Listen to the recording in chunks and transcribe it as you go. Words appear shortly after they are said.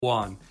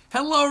One.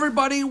 Hello,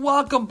 everybody.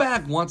 Welcome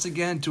back once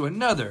again to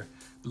another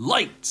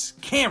Lights,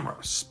 Camera,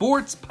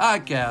 Sports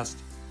podcast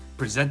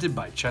presented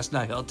by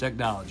Chestnut Hill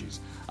Technologies.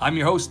 I'm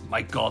your host,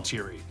 Mike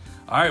Galtieri.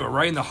 All right, we're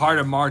right in the heart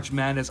of March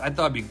Madness. I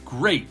thought it'd be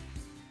great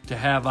to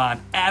have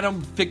on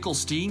Adam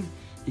Finkelstein.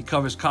 He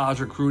covers college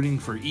recruiting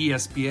for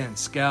ESPN and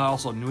Scout,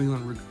 also New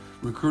England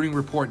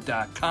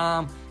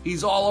RecruitingReport.com.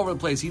 He's all over the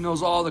place. He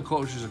knows all the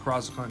coaches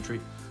across the country.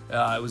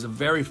 It was a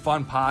very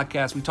fun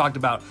podcast. We talked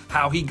about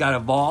how he got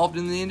involved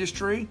in the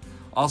industry,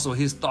 also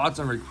his thoughts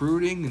on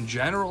recruiting in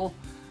general,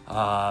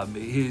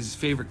 his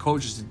favorite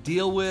coaches to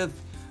deal with,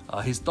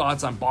 his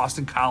thoughts on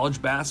Boston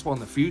College basketball in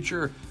the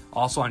future,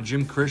 also on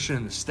Jim Christian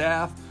and the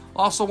staff.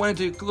 Also went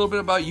into a little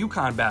bit about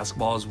UConn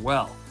basketball as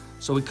well.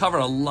 So we covered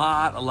a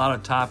lot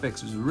of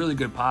topics. It was a really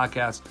good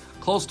podcast,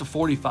 close to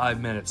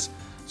 45 minutes.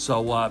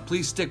 So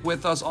please stick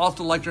with us.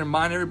 Also, like to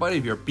remind everybody,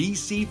 if you're a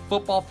BC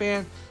football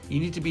fan, you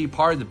need to be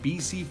part of the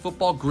BC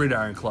Football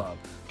Gridiron Club.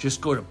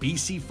 Just go to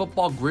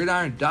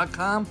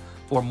bcfootballgridiron.com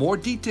for more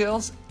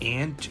details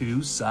and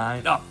to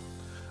sign up.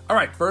 All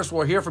right, first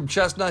we'll hear from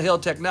Chestnut Hill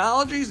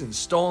Technologies and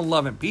Stone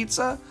Lovin'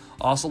 Pizza.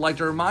 Also like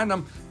to remind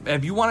them,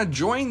 if you want to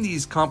join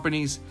these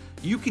companies,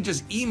 you can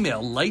just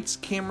email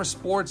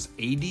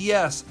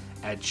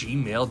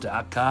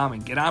lightscamerasportsads@gmail.com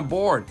and get on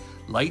board.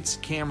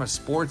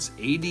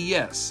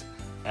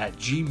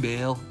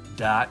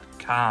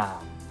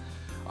 lightscamerasportsads@gmail.com.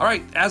 All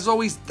right, as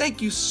always,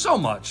 thank you so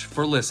much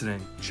for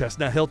listening.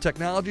 Chestnut Hill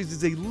Technologies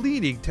is a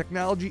leading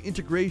technology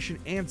integration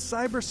and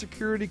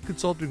cybersecurity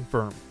consulting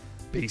firm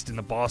based in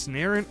the Boston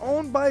area and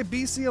owned by a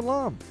BC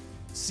alum.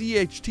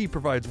 CHT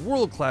provides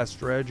world-class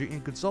strategy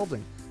and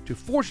consulting to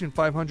Fortune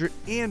 500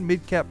 and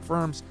mid-cap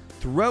firms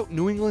throughout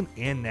New England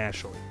and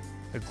nationally,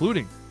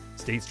 including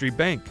State Street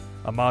Bank,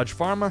 Amaj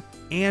Pharma,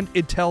 and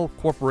Intel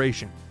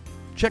Corporation.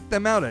 Check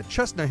them out at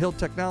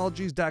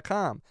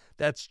chestnuthilltechnologies.com.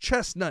 That's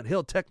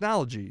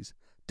chestnuthilltechnologies.com.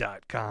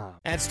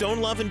 At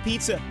Stone Lovin'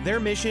 Pizza, their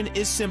mission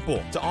is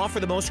simple: to offer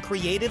the most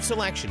creative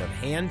selection of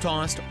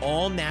hand-tossed,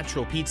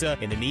 all-natural pizza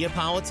in the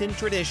Neapolitan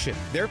tradition.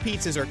 Their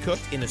pizzas are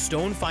cooked in a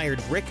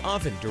stone-fired brick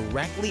oven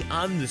directly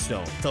on the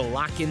stone to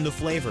lock in the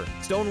flavor.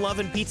 Stone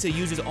Lovin' Pizza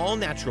uses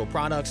all-natural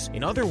products.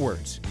 In other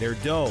words, their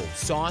dough,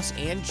 sauce,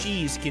 and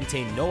cheese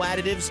contain no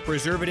additives,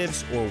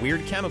 preservatives, or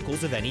weird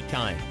chemicals of any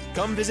kind.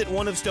 Come visit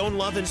one of Stone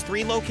Lovin's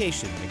 3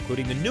 locations,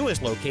 including the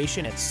newest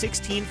location at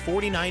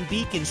 1649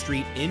 Beacon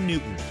Street in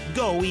Newton.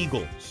 Go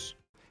Eagles.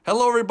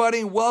 Hello,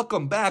 everybody, and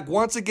welcome back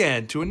once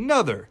again to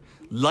another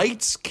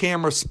Lights,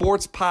 Camera,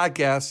 Sports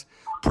podcast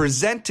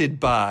presented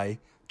by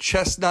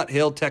Chestnut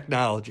Hill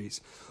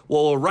Technologies.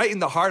 Well, we're right in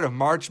the heart of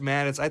March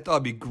Madness. I thought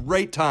it'd be a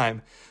great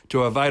time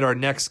to invite our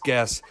next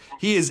guest.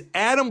 He is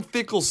Adam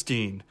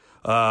Finkelstein,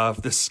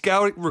 the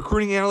scout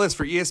recruiting analyst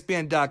for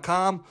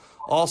ESPN.com.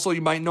 Also,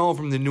 you might know him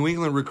from the New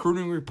England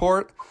Recruiting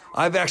Report.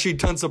 I've actually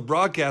done some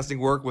broadcasting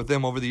work with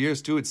him over the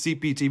years, too, at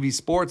CPTV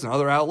Sports and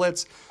other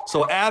outlets.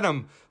 So,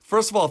 Adam,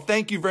 first of all,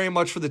 thank you very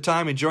much for the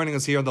time and joining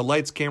us here on the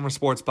Lights, Camera,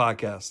 Sports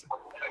podcast.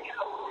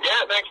 Yeah,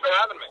 thanks for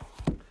having me.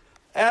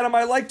 Adam,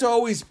 I like to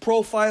always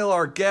profile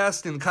our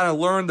guest and kind of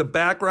learn the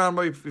background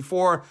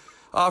before.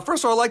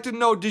 First of all, I'd like to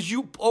know,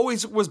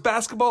 was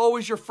basketball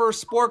always your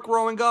first sport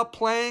growing up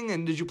playing?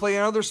 And did you play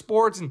in other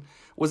sports? And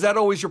was that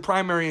always your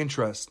primary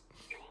interest?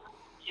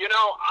 You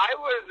know, I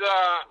was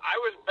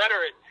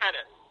better at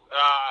tennis.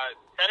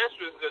 Tennis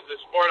was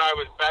the sport I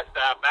was best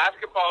at.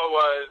 Basketball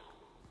was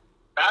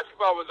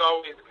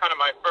always kind of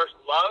my first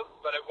love,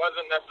 but it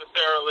wasn't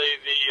necessarily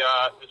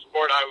the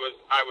sport I was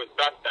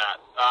best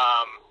at.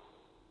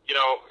 You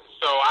know,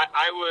 so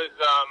I was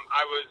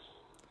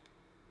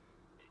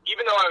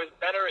even though I was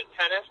better at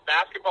tennis,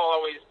 basketball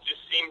always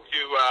just seemed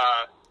to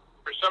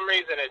for some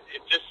reason it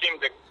just seemed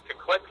to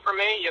click for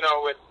me. You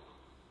know, with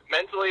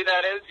mentally,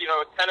 that is. You know,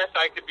 with tennis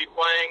I could be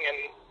playing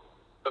and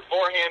the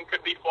forehand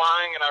could be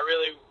flying, and I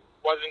really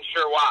wasn't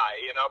sure why,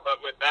 you know,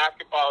 but with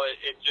basketball,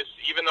 it just,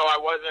 even though I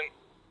wasn't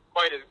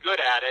quite as good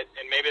at it,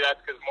 and maybe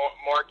that's because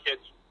more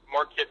kids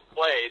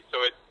played, so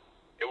it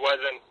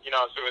wasn't, you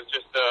know, so it was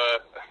just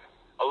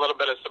a little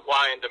bit of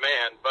supply and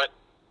demand, but,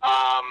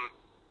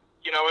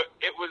 you know,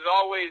 it was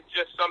always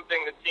just something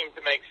that seemed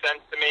to make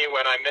sense to me.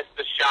 When I missed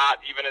the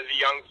shot, even as a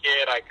young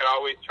kid, I could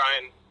always try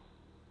and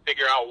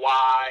figure out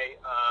why.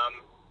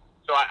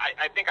 So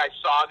I think I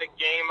saw the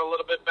game a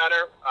little bit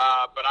better,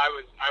 but I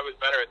was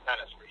better at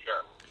tennis for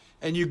sure.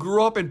 And you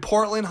grew up in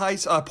Portland,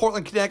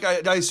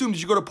 Connecticut. I assume,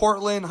 did you go to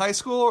Portland High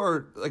School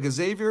or like a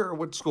Xavier, or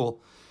what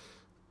school?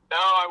 No,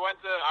 I went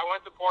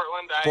to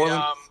Portland.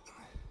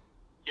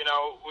 You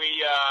know,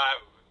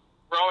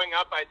 growing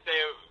up, I'd say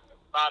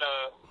about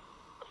a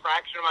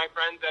fraction of my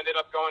friends ended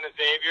up going to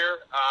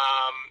Xavier.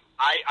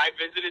 I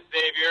visited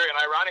Xavier, and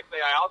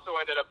ironically, I also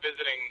ended up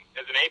visiting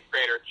as an 8th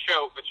grader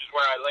Choate, which is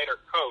where I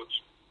later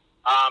coached.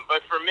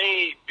 But for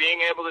me,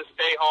 being able to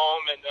stay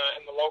home in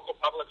the local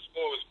public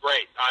school was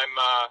great.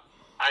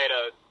 I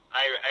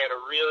had a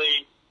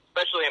really,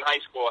 especially in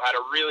high school, had a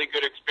really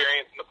good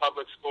experience in the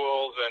public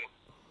schools, and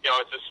you know,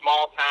 it's a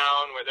small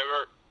town where there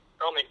were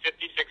only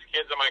 56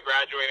 kids in my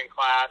graduating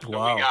class. So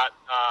wow. we got,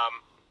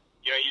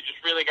 you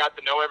just really got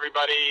to know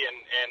everybody, and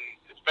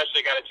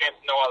especially got a chance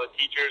to know all the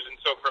teachers. And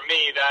so for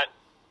me, that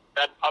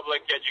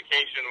public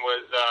education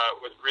was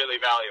really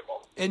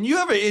valuable. And you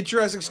have an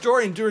interesting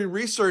story in doing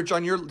research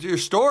on your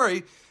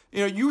story.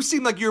 You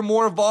seem like you're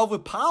more involved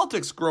with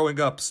politics growing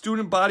up.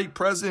 Student body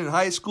president in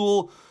high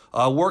school,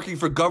 working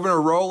for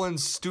Governor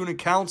Rowland's student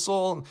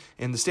council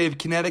in the state of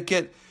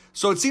Connecticut.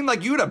 So it seemed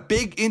like you had a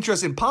big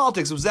interest in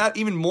politics. Was that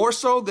even more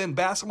so than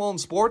basketball and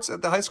sports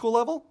at the high school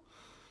level?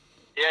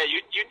 Yeah, you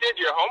did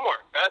your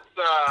homework. That's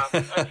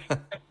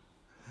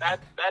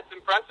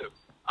impressive.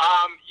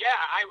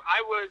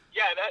 I was.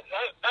 Yeah,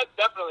 that's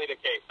definitely the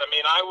case. I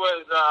mean, I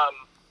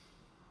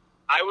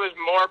was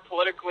more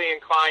politically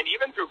inclined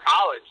even through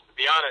college. To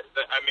be honest,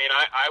 I mean,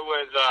 I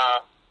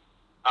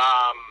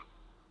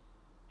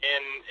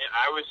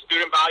was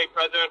student body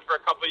president for a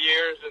couple of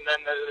years, and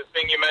then the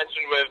thing you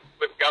mentioned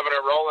with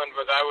Governor Rowland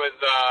was I was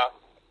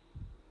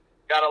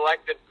got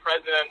elected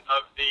president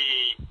of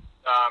the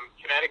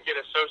Connecticut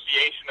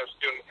Association of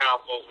Student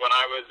Councils when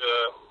I was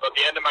at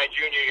the end of my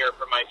junior year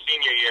for my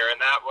senior year,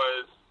 and that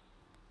was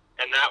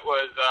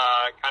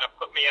kind of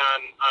put me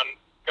on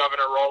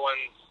Governor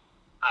Rowland's.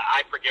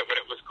 I forget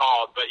what it was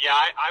called, but yeah,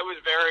 I was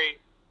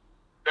very,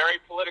 very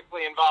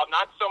politically involved.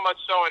 Not so much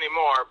so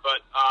anymore,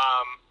 but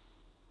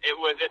it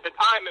was at the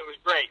time. It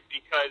was great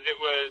because it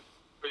was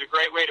a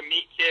great way to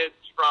meet kids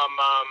from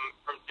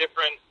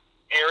different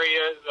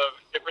areas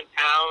of different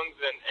towns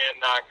and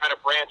kind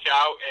of branch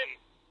out. And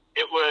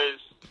it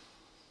was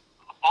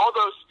all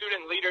those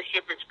student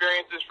leadership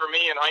experiences for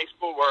me in high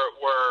school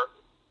were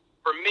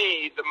for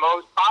me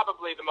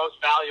probably the most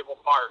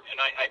valuable part. And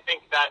I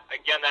think that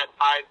again that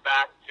ties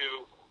back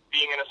to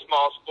being in a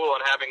small school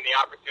and having the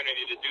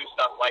opportunity to do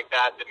stuff like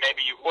that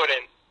maybe you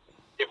wouldn't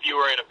if you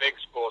were in a big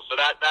school. So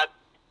that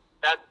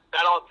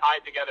all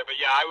tied together. But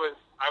yeah, I was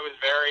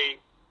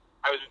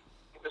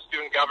the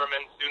student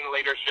government, student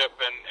leadership,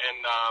 and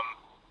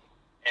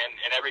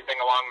everything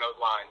along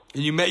those lines.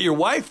 And you met your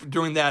wife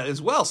during that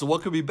as well. So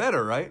what could be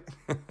better, right?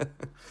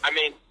 I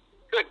mean,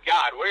 good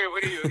God, what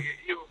are you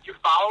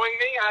following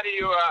me? How do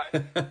you?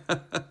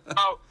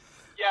 Oh,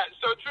 yeah.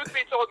 So truth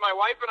be told, my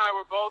wife and I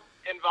were both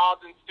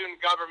involved in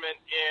student government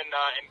in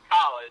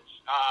college.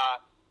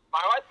 My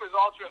wife was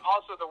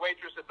also the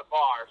waitress at the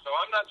bar, so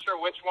I'm not sure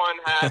which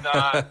one had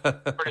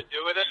more to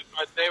do with it,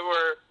 but they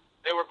were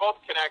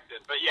both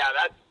connected. But yeah,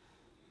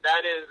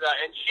 that is,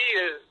 and she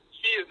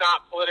is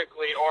not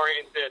politically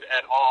oriented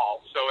at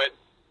all. So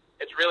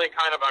it's really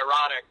kind of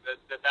ironic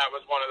that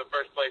was one of the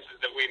first places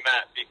that we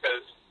met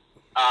because,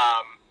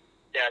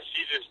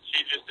 she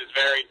just is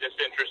very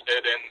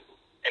disinterested in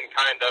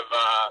kind of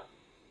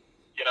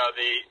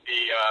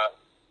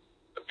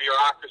the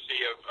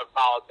bureaucracy of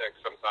politics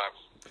sometimes.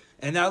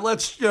 And now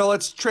let's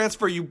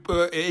transfer you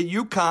at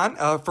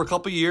UConn for a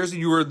couple of years, and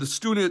you were the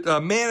student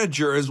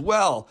manager as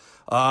well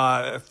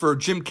for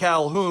Jim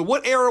Calhoun.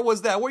 What era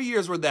was that? What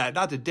years were that?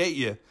 Not to date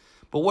you,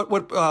 but what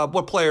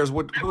players?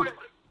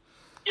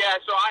 Yeah,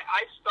 so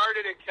I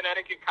started at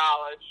Connecticut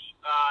College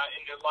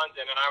in New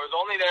London, and I was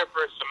only there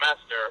for a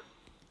semester,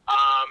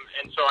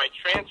 and so I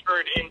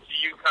transferred into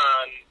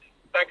UConn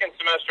second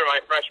semester of my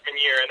freshman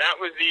year, and that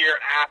was the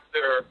year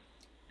after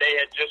they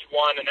had just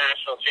won a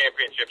national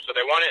championship. So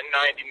they won it in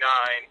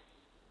 '99.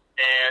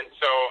 And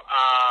so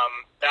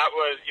that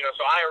was,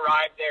 so I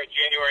arrived there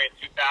January of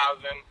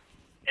 2000,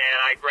 and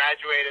I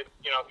graduated,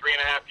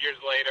 3.5 years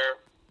later.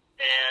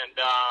 And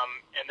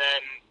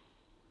then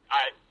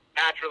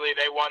naturally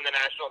they won the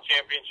national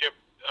championship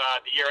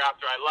the year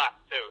after I left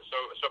too.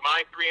 So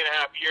my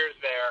 3.5 years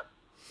there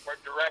were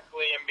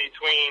directly in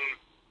between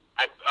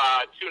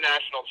two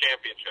national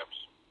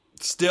championships.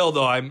 Still,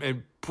 though,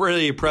 I'm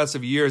pretty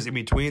impressive years in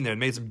between there.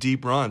 Made some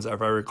deep runs,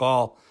 if I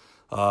recall,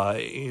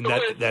 in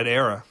that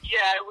era.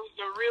 Yeah, it was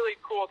a really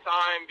cool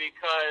time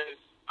because,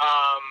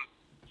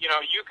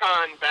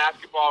 UConn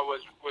basketball was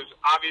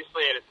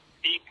obviously at its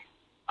peak.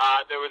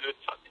 There was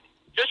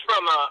just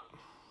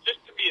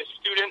to be a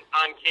student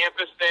on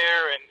campus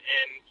there and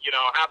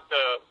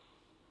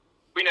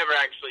we never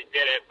actually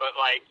did it, but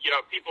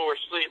people were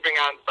sleeping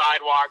on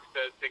sidewalks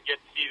to get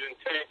season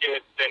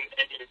tickets and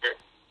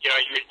you're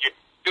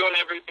doing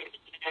everything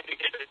you can to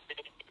get it,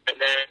 and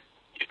then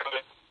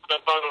the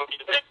fun will be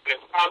there.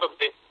 It's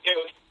probably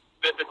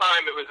at the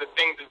time it was a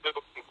thing to do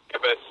on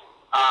campus,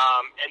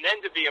 and then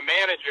to be a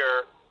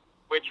manager,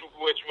 which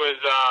was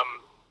a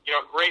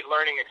great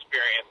learning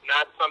experience, and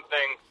that's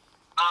something.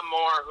 Tom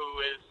Moore,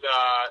 who is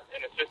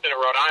an assistant at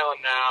Rhode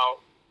Island now,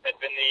 had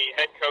been the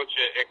head coach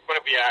at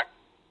Quinnipiac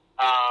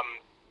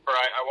for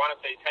I want to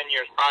say 10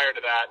 years prior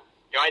to that.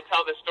 I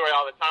tell this story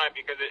all the time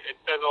because it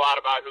says a lot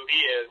about who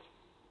he is.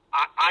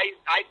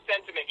 I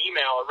sent him a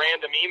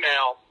random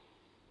email,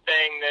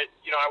 saying that,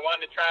 I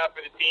wanted to try out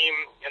for the team,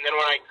 and then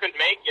when I couldn't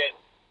make it,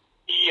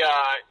 he,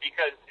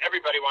 because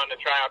everybody wanted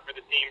to try out for the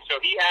team, so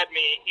he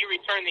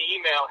returned the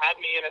email, had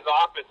me in his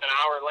office an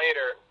hour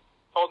later,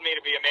 told me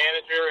to be a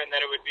manager, and that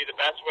it would be the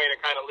best way to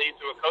kind of lead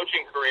to a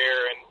coaching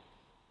career, and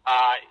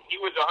he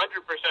was 100%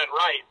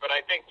 right, but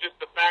I think just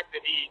the fact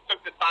that he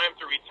took the time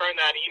to return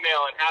that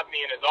email and have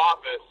me in his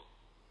office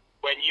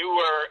when you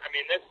were, I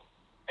mean, this,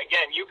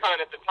 again, UConn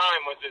at the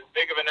time was as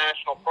big of a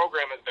national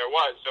program as there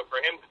was. So for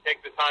him to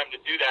take the time to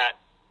do that,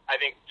 I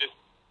think just,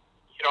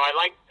 you know, I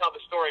like to tell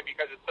the story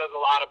because it says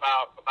a lot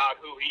about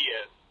who he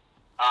is.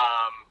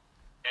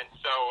 And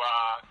so,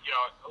 you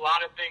know, a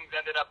lot of things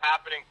ended up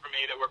happening for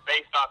me that were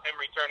based off him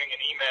returning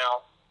an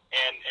email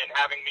and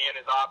having me in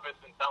his office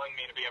and telling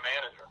me to be a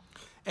manager.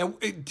 And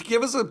to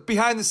give us a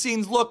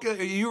behind-the-scenes look,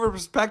 your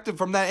perspective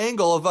from that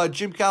angle of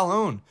Jim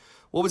Calhoun.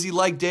 What was he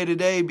like day to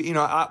day? You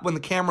know, when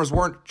the cameras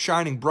weren't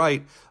shining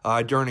bright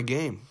during a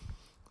game.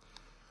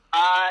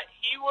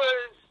 He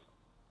was,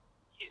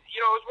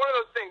 you know, it was one of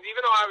those things.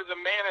 Even though I was a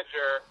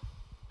manager,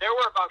 there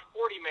were about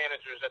 40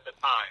 managers at the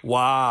time.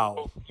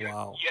 Wow! So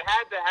Wow! You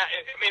had to have.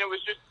 I mean, it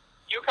was just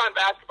UConn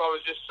basketball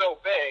was just so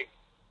big.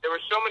 There were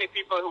so many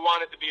people who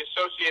wanted to be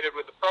associated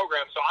with the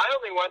program. So I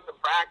only went to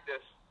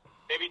practice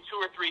maybe 2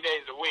 or 3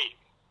 days a week,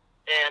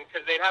 and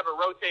because they'd have a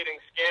rotating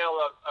scale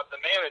of the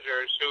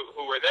managers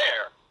who were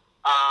there.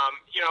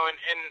 You know, and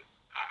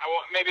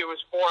maybe it was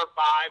 4 or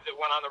 5 that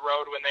went on the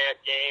road when they had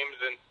games,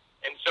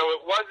 and so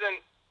it wasn't,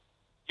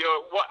 you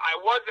know, I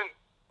wasn't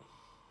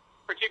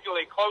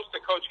particularly close to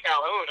Coach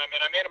Calhoun. I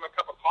mean, I made him a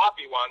cup of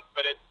coffee once,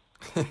 but it's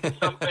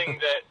something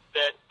that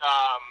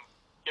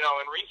you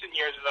know, in recent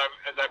years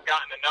as I've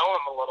gotten to know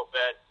him a little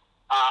bit,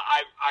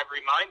 I've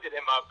reminded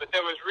him of. But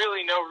there was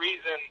really no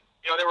reason.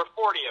 You know, there were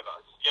 40 of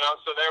us. You know,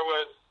 so there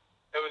was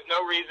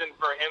no reason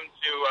for him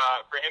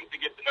to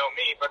get to know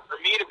me, but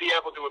for me to be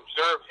able to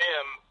observe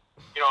him,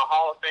 you know, a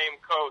Hall of Fame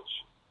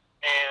coach,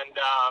 and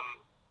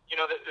you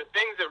know, the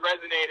things that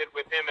resonated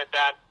with him at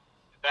that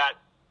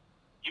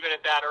even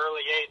at that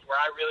early age, where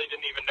I really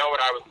didn't even know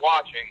what I was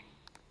watching,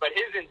 but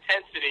his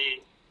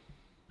intensity,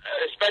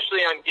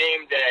 especially on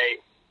game day,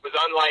 was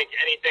unlike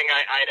anything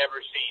I'd ever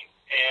seen,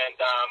 and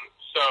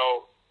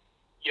so,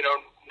 you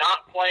know,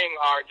 not playing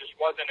hard just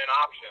wasn't an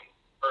option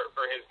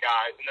for his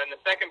guys. And then the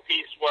second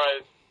piece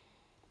was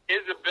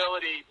his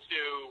ability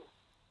to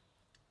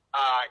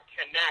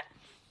connect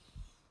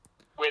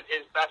with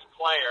his best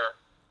player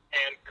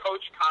and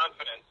coach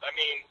confidence. I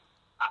mean,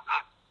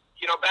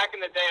 you know, back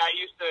in the day, I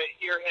used to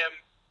hear him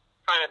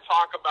kind of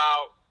talk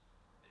about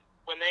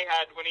when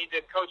he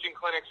did coaching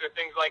clinics or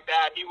things like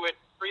that, he would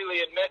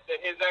freely admit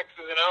that his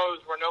X's and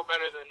O's were no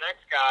better than the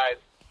next guys.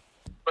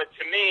 But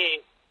to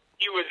me,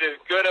 he was as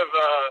good of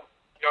a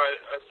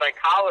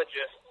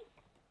psychologist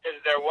as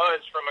there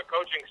was from a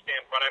coaching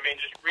standpoint. I mean,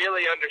 just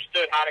really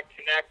understood how to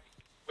connect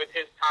with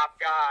his top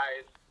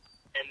guys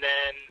and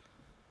then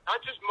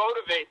not just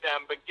motivate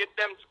them, but get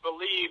them to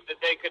believe that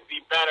they could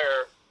be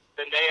better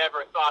than they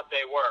ever thought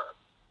they were.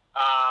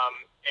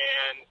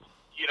 And,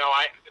 you know,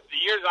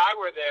 the years I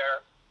was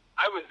there,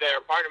 I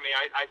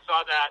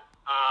saw that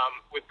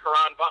with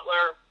Karan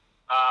Butler,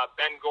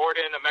 Ben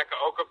Gordon, Emeka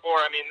Okafor.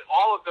 I mean,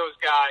 all of those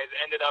guys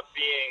ended up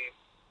being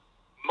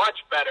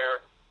much better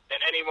than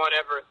anyone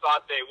ever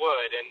thought they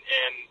would.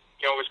 And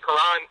you know, it was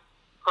Karan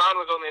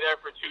was only there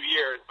for 2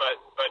 years,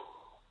 but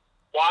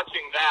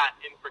watching that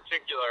in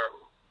particular,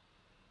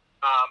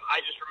 I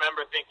just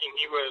remember thinking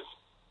he was,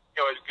 you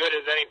know, as good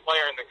as any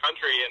player in the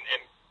country, and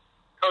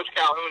Coach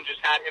Calhoun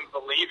just had him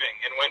believing.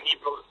 And once he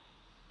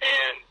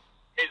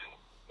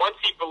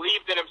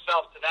believed in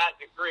himself to that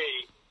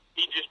degree,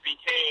 it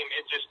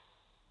just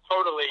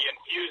totally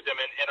infused him.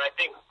 And I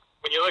think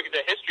when you look at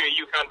the history of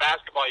UConn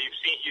basketball, you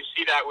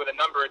see that with a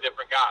number of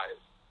different guys.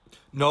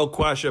 No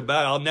question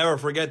about it. I'll never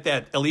forget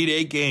that Elite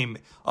Eight game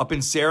up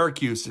in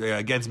Syracuse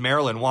against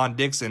Maryland, Juan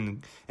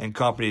Dixon and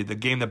company, the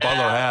game that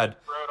Butler had.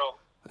 Brutal.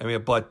 I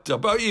mean, but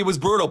it was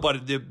brutal,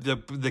 but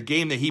the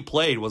game that he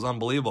played was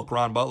unbelievable,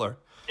 Karan Butler.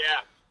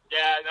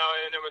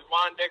 And it was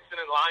Juan Dixon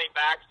and Lonnie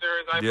Baxter,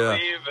 as I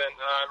believe, and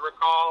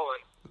recall,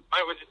 and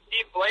was it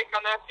Steve Blake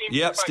on that team?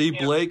 Yeah, Steve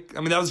Blake. I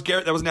mean, that was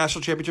Garrett. That was a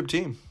national championship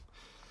team.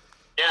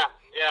 Yeah,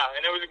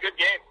 and it was a good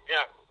game.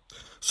 Yeah.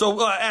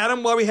 So,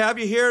 Adam, while we have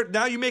you here,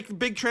 now you make a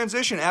big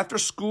transition. After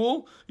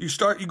school, you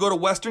go to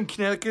Western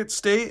Connecticut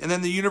State and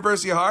then the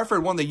University of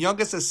Hartford, one of the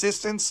youngest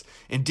assistants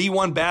in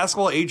D1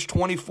 basketball, age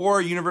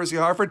 24, University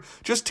of Hartford.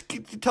 Just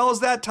tell us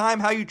that time,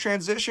 how you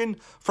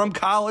transitioned from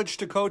college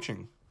to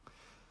coaching.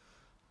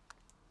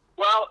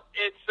 Well,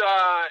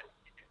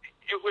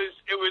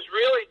 it was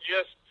really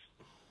just,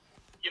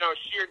 you know,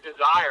 sheer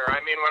desire. I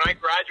mean, when I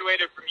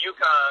graduated from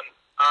UConn,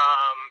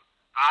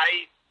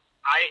 I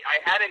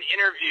had an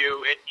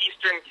interview at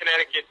Eastern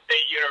Connecticut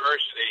State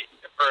University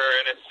for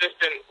an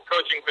assistant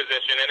coaching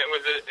position, and it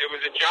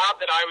was a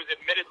job that I was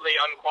admittedly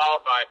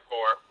unqualified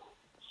for.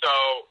 So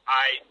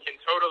I can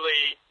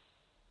totally,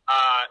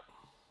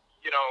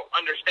 you know,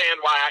 understand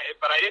why.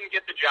 But I didn't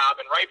get the job,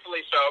 and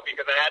rightfully so,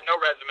 because I had no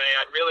resume.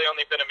 I'd really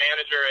only been a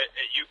manager at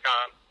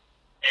UConn,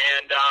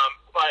 and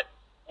but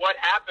what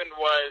happened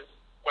was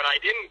when I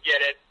didn't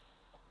get it,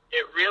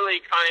 it really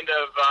kind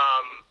of,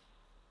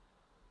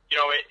 you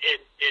know,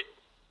 it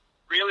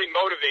really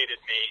motivated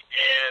me.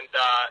 And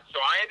so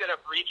I ended up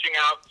reaching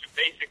out to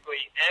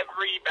basically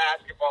every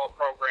basketball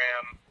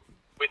program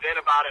within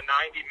about a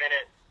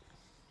 90-minute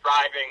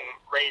driving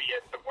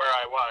radius of where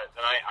I was.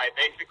 And I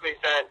basically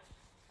said,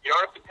 you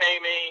don't have to pay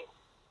me.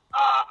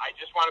 I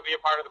just want to be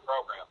a part of the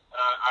program.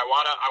 I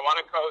want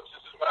to coach.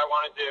 This is what I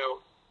want to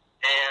do.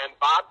 And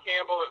Bob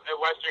Campbell at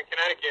Western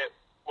Connecticut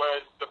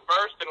was the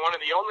first and one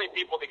of the only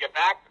people to get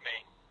back to me.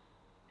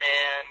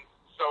 And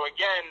so,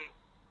 again,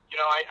 you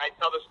know, I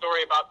tell the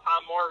story about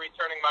Tom Moore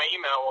returning my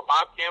email. Well,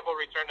 Bob Campbell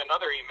returned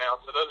another email.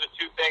 So those are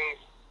two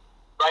things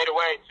right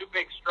away, two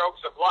big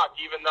strokes of luck,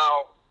 even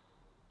though,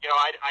 you know,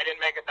 I didn't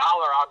make $1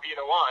 off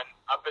either one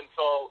up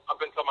until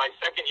my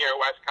second year at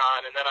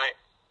WestCon. And then I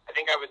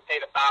think I was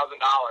paid $1,000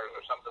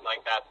 or something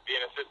like that to be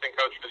an assistant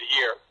coach for the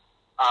year.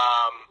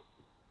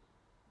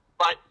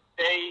 But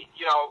they,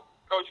 you know,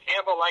 Coach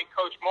Campbell, like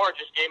Coach Moore,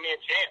 just gave me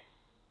a chance.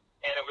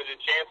 And it was a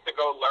chance to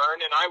go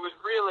learn. And I was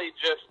really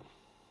just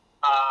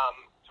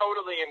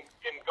totally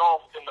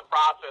engulfed in the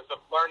process of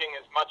learning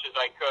as much as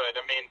I could.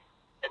 I mean,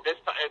 at this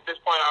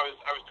point, I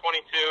was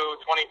 22,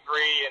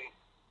 23, and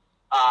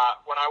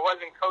when I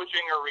wasn't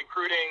coaching or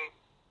recruiting,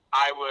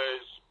 I was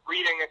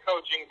reading a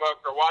coaching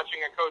book or watching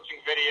a coaching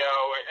video,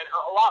 and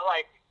a lot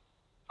like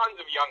tons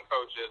of young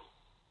coaches.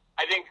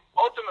 I think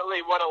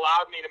ultimately what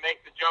allowed me to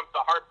make the jump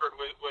to Hartford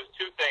was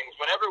two things.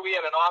 Whenever we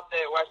had an off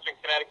day at Western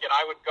Connecticut,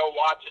 I would go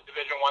watch a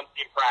Division I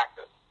team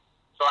practice.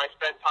 So I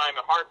spent time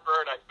at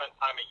Hartford, I spent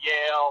time at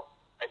Yale,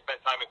 I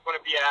spent time at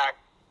Quinnipiac,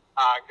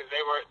 because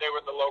they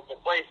were the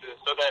local places,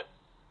 so that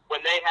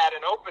when they had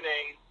an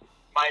opening,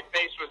 my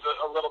face was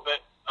a little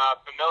bit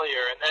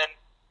familiar. And then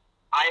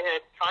I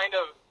had kind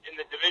of, in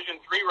the Division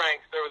III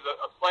ranks, there was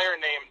a player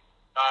named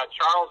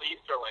Charles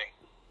Easterling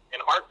in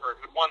Hartford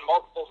who won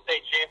multiple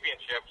state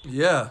championships.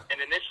 Yeah.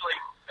 And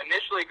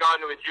initially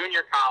gone to a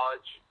junior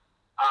college,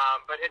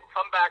 but had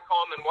come back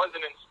home and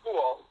wasn't in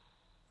school.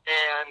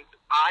 And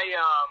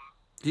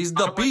he's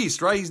the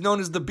Beast, right? He's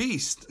known as the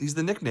Beast. He's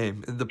the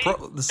nickname in the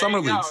summer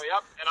leagues.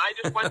 Yep. And I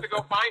just went to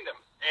go find him.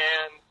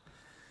 And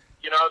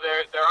you know,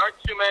 there aren't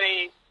too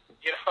many,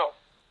 you know,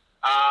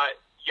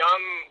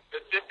 young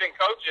assistant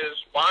coaches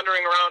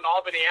wandering around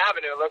Albany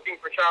Avenue looking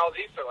for Charles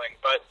Easterling.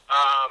 But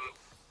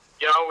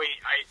you know,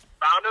 I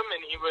found him,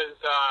 and he was,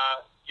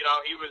 you know,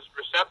 he was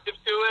receptive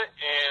to it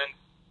and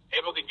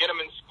able to get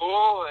him in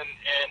school and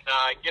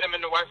get him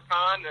into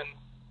WestCon,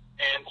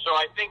 and so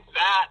I think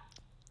that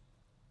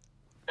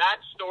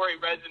story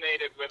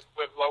resonated with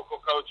local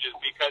coaches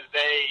because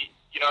they,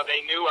 you know, they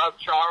knew of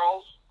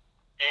Charles,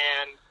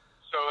 and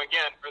so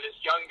again, for this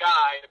young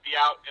guy to be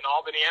out in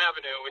Albany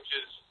Avenue, which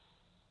is,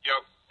 you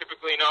know,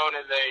 typically known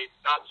as a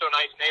not so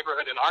nice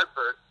neighborhood in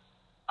Hartford,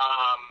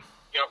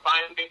 you know,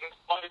 finding the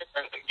player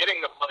and getting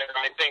the player,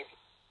 I think,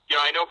 you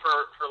know, I know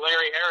for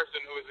Larry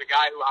Harrison, who was the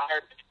guy who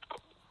hired me,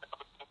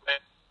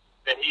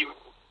 that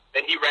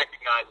he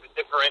recognized and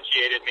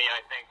differentiated me,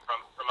 I think,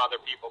 from other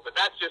people. But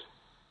that's just,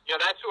 you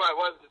know, that's who I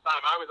was at the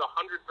time. I was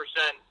 100%.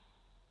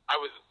 I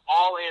was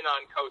all in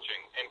on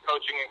coaching and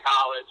coaching in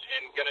college,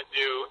 and going to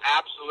do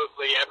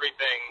absolutely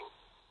everything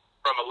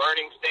from a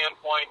learning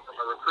standpoint, from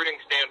a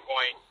recruiting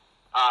standpoint,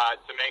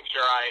 to make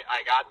sure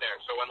I got there.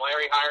 So when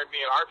Larry hired me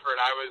at Hartford,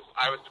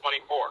 I was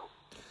 24.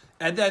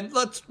 And then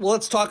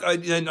let's talk.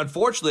 And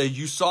unfortunately,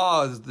 you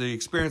saw the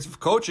experience of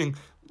coaching.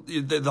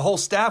 The whole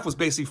staff was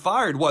basically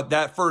fired.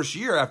 That first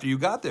year after you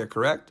got there,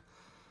 correct?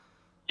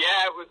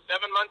 Yeah, it was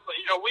 7 months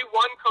later. You know, we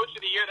won Coach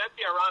of the Year. That's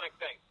the ironic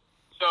thing.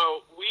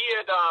 So we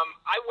had.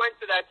 I went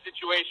to that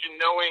situation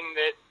knowing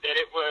that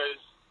it was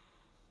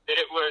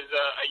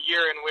a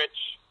year in which,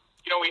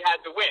 you know, we had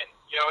to win.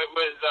 You know, it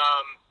was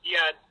he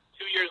had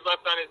 2 years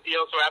left on his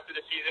deal, so after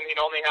the season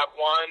he'd only have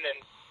one,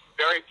 and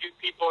very few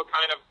people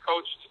kind of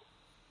coached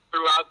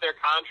throughout their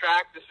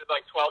contract. This is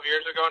like 12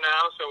 years ago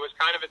now, so it was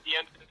kind of at the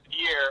end of the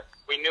year,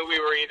 we knew we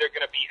were either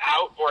going to be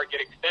out or get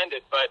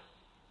extended. But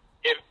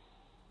if,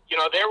 you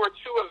know, there were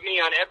two of me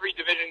on every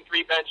Division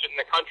III bench in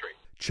the country.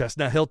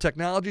 Chestnut Hill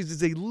Technologies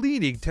is a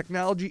leading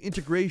technology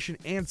integration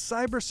and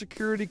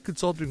cybersecurity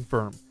consulting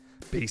firm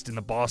based in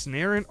the Boston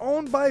area and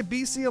owned by a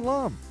BC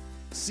alum.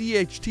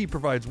 CHT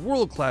provides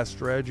world-class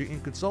strategy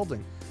and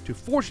consulting to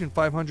Fortune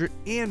 500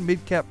 and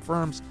mid-cap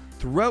firms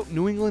throughout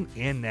New England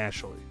and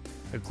nationally,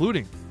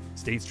 including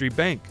State Street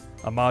Bank,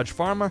 Amaj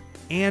Pharma,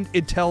 and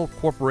Intel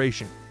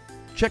Corporation.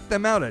 Check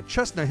them out at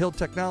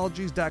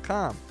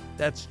chestnuthilltechnologies.com.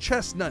 That's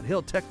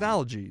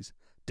chestnuthilltechnologies.com.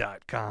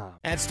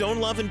 At Stone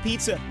Lovin'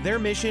 Pizza, their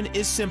mission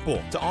is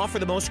simple: to offer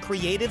the most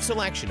creative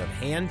selection of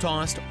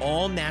hand-tossed,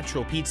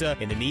 all-natural pizza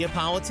in the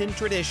Neapolitan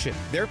tradition.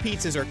 Their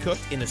pizzas are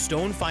cooked in a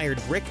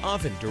stone-fired brick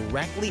oven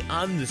directly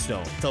on the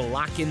stone to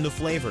lock in the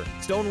flavor.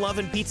 Stone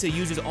Lovin' Pizza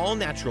uses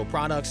all-natural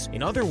products.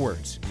 In other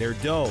words, their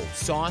dough,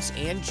 sauce,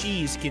 and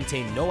cheese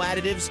contain no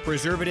additives,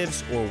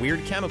 preservatives, or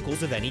weird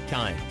chemicals of any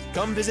kind.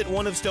 Come visit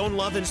one of Stone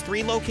Lovin's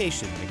 3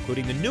 locations,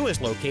 including the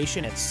newest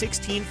location at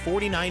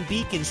 1649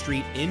 Beacon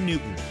Street in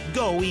Newton.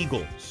 Go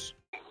Eagles.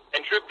 And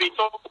truth be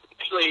told,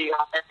 initially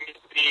hired me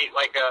to be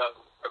like a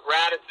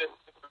grad assistant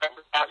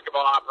director of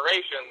basketball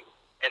operations,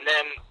 and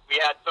then we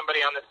had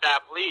somebody on the staff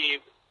leave,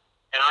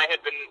 and I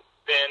had been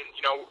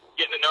you know,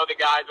 getting to know the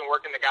guys and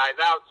working the guys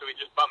out, so he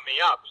just bumped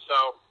me up.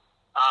 So,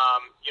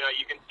 you know,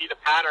 you can see the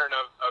pattern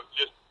of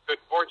just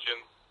good fortune.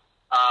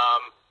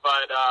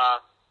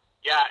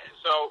 Yeah,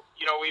 so,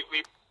 you know, we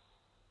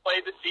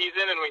played the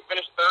season, and we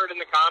finished third in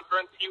the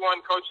conference. He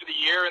won Coach of the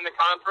Year in the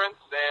conference,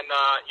 and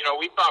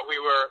we thought we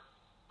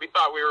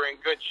were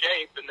in good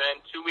shape. And then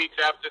 2 weeks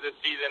after the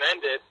season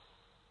ended,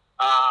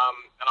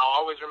 and I'll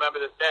always remember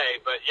this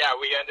day. But yeah,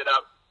 we ended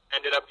up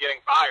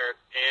getting fired,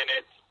 and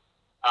it's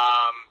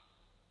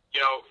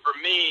for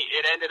me,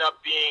 it ended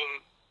up being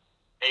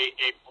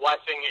a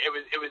blessing. It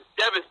was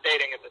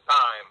devastating at the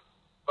time,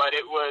 but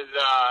it was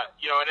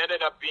it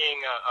ended up being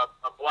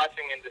a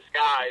blessing in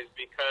disguise,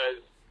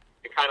 because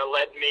it kind of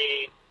led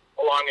me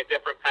along a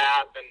different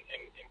path and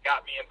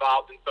got me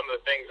involved in some of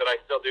the things that I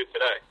still do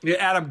today. Yeah,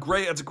 Adam,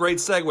 great. That's a great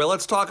segue.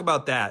 Let's talk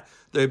about that.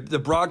 The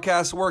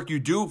broadcast work you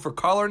do for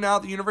color now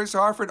at the University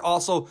of Hartford,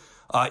 also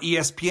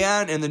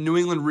ESPN and the New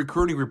England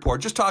Recruiting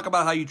Report. Just talk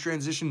about how you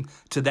transitioned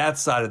to that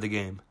side of the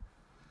game.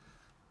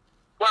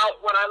 Well,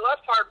 when I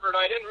left Hartford,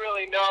 I didn't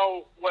really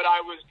know what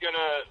I was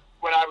gonna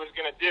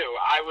do.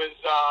 I was,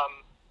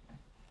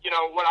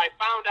 what I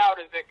found out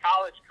is that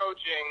college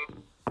coaching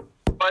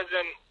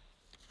wasn't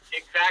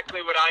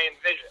exactly what I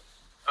envisioned.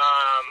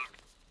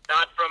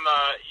 Not from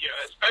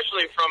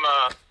especially from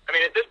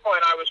at this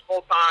point I was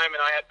full time and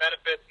I had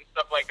benefits and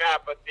stuff like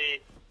that, but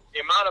the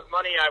amount of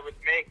money I was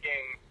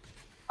making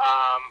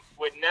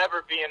would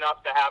never be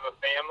enough to have a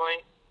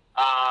family.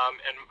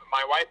 And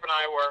my wife and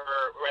I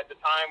were at the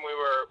time we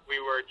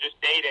were just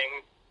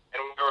dating, and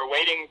we were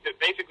waiting to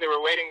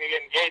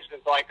get engaged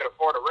until I could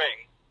afford a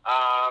ring.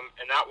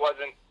 And that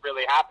wasn't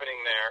really happening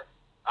there.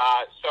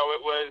 So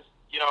it was,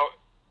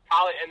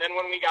 college. And then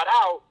when we got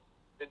out,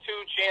 the two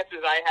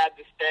chances I had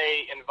to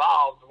stay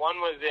involved, one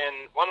was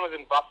in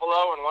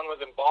Buffalo and one was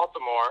in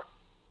Baltimore.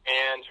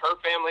 And her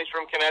family's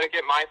from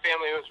Connecticut. My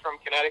family was from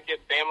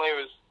Connecticut. Family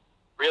was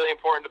really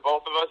important to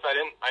both of us. I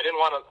didn't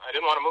want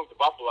to move to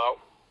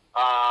Buffalo.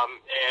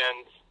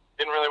 And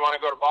didn't really want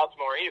to go to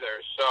Baltimore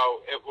either.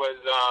 So it was,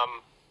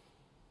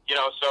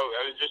 so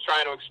I was just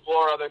trying to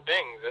explore other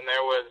things. And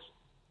there was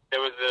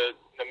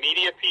the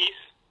media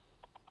piece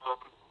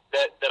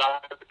that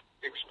I would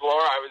explore.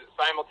 I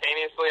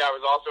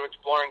was also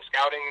exploring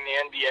scouting in the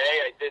NBA.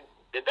 I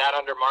did that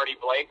under Marty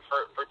Blake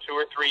for 2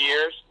 or 3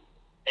 years.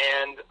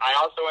 And I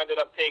also ended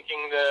up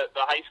taking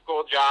the high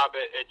school job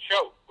at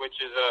Choate,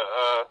 which is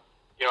a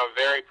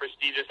very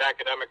prestigious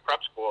academic prep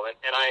school.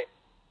 And I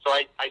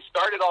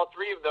started all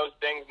three of those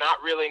things not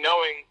really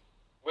knowing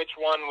which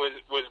one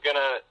was going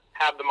to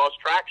have the most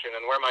traction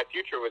and where my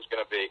future was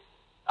going to be.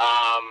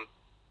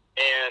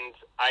 And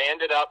I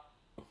ended up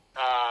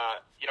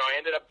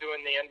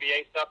doing the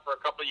NBA stuff for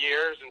a couple of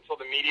years until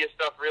the media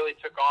stuff really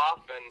took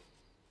off. And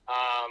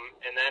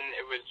then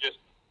it was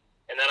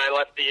and then I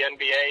left the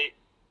NBA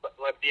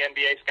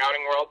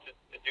scouting world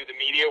to do the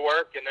media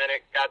work. And then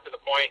it got to the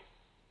point,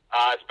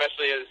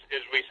 especially as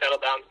we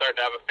settled down and started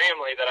to have a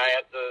family, that I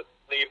had to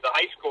leave the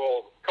high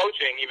school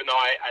coaching, even though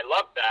I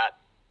loved that,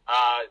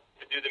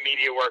 to do the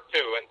media work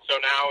too. And so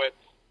now it's,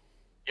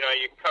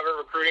 you cover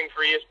recruiting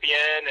for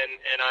ESPN,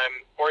 and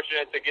I'm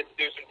fortunate to get to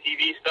do some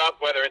TV stuff,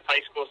 whether it's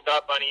high school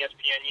stuff on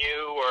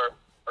ESPNU or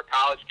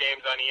college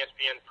games on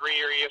ESPN3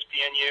 or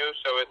ESPNU.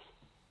 So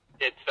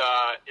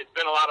it's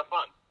been a lot of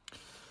fun.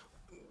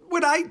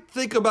 When I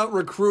think about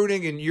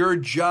recruiting and your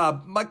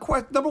job, my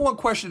number one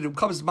question that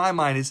comes to my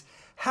mind is,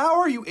 how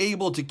are you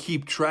able to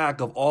keep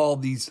track of all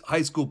these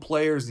high school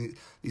players,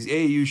 these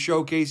AAU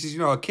showcases?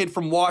 A kid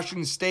from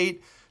Washington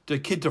State to a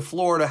kid to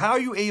Florida. How are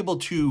you able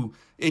to,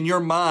 in your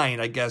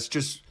mind, I guess,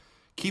 just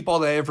keep all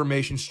that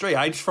information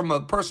straight? From a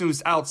person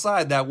who's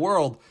outside that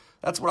world,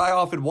 that's what I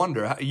often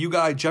wonder. You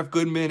guys, Jeff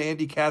Goodman,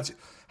 Andy Katz,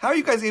 how are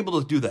you guys able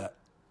to do that?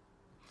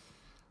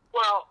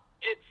 Well,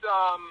 it's,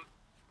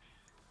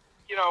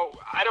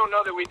 I don't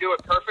know that we do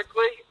it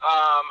perfectly.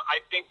 I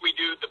think we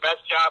do the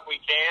best job we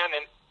can.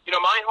 And,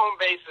 my home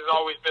base has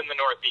always been the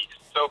Northeast.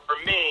 So for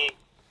me,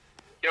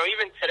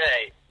 even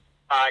today,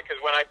 because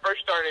when I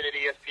first started at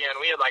ESPN,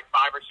 we had like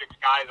 5 or 6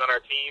 guys on our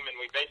team, and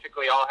we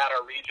basically all had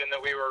our region that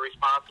we were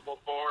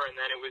responsible for. And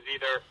then it was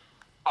either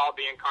Paul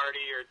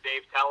Biancardi or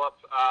Dave Telep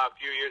a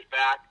few years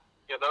back.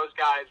 Those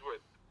guys were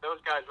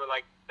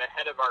like the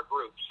head of our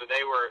group. So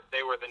they were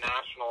the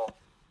national,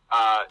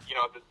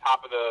 the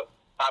top of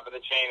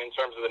the chain in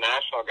terms of the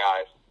national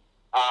guys.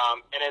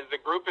 And as the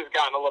group has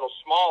gotten a little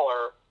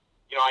smaller,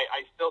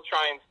 I still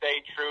try and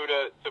stay true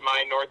to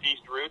my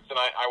Northeast roots, and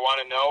I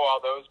want to know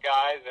all those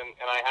guys, and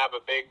I have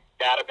a big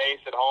database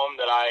at home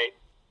that I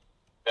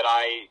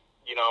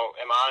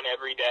am on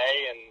every day,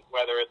 and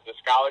whether it's a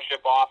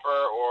scholarship offer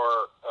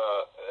or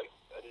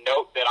a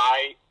note that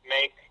I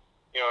make,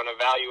 an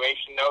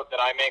evaluation note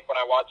that I make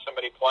when I watch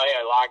somebody play,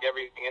 I log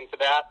everything into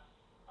that.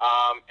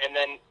 And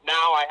then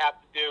now I have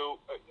to do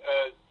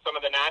some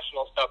of the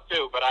national stuff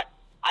too, but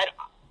I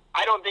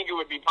don't think it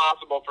would be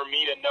possible for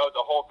me to know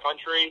the whole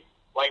country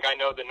like I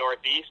know the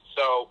Northeast.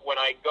 So when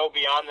I go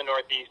beyond the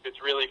Northeast, it's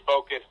really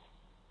focused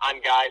on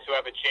guys who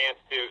have a chance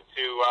to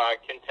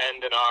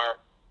contend in our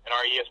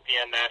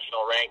ESPN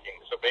national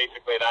rankings. So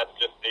basically, that's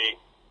just the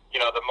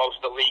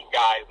most elite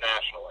guys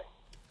nationally.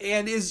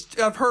 And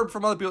I've heard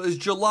from other people, is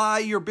July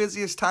your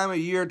busiest time of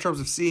year in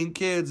terms of seeing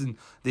kids and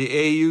the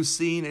AAU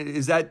scene?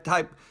 Is that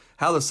type?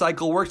 how the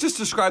cycle works? Just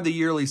describe the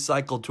yearly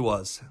cycle to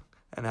us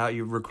and how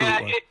you recruit.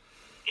 Yeah,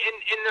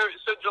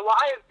 so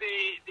July is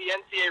the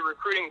NCAA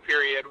recruiting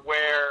period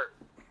where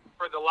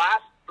for the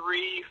last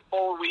 3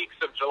 full weeks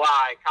of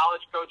July,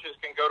 college coaches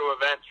can go to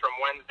events from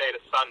Wednesday to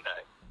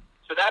Sunday.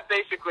 So that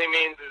basically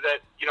means is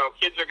that,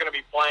 kids are going to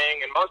be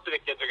playing, and most of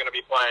the kids are going to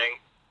be playing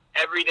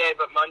every day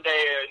but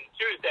Monday and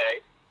Tuesday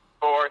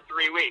for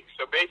 3 weeks.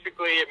 So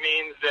basically it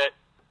means that,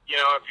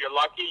 if you're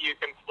lucky, you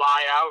can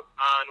fly out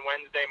on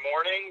Wednesday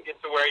morning,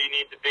 get to where you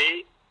need to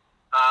be.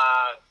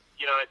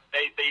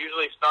 They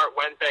usually start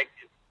Wednesday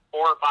at 4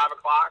 or 5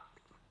 o'clock,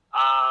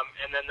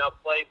 and then they'll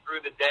play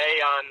through the day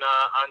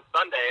on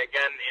Sunday,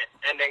 again,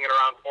 ending at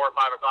around 4 or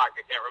 5 o'clock.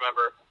 I can't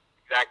remember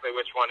exactly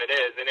which one it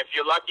is. And if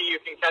you're lucky, you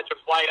can catch a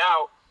flight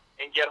out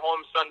and get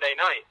home Sunday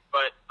night.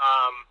 But,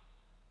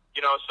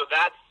 so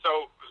that's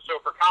so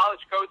for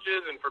college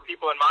coaches and for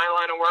people in my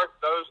line of work,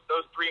 those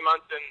 3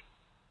 months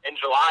in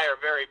July are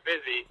very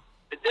busy.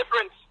 The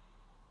difference,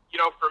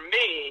 for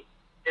me,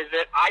 is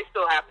that I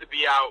still have to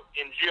be out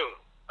in June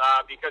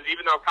because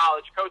even though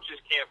college coaches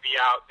can't be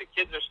out, the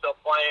kids are still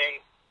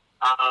playing.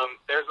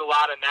 There's a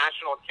lot of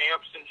national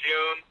camps in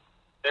June.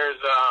 There's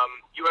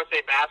USA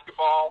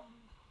Basketball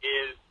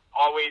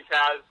always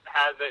has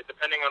a,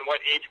 depending on what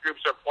age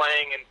groups are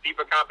playing in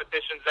FIBA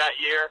competitions that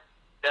year,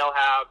 they'll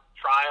have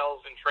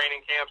trials and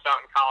training camps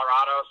out in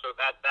Colorado. So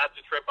that's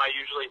a trip I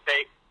usually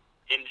take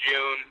in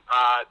June.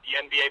 The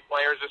NBA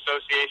Players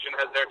Association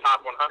has their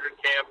top 100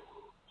 camp.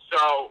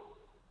 So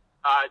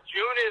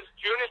June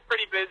is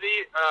pretty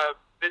busy,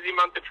 busy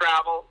month to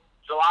travel.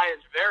 July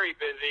is very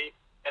busy,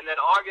 and then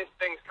August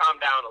things calm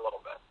down a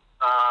little bit.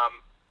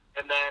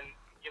 And then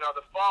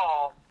the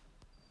fall,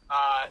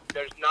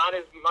 there's not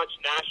as much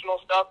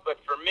national stuff, but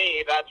for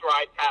me, that's where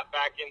I tap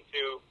back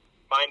into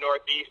my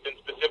Northeast and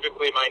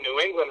specifically my New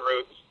England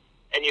roots,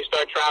 and you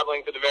start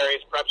traveling to the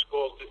various prep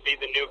schools to see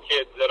the new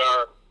kids that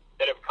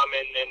have come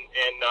in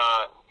and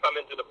come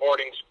into the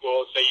boarding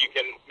schools, so you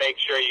can make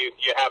sure you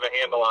have a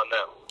handle on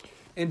them.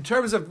 In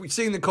terms of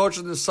seeing the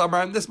coaches this summer,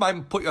 and this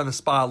might put you on the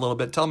spot a little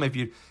bit. Tell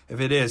me if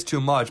it is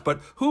too much.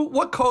 But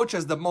what coach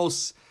has the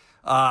most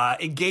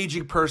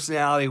engaging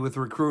personality with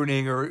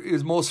recruiting, or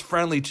is most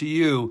friendly to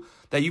you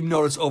that you've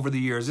noticed over the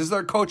years? Is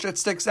there a coach that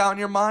sticks out in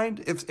your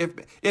mind? If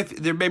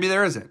there maybe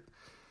there isn't.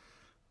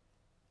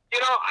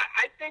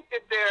 I think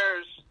that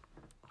there's.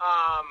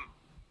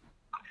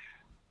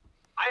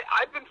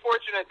 I've been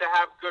fortunate to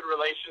have good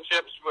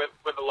relationships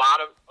with a lot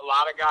of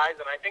guys,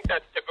 and I think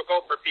that's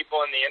typical for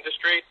people in the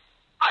industry.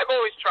 I've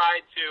always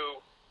tried to,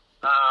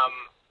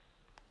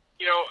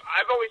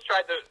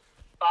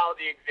 follow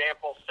the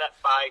example set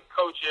by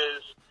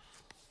coaches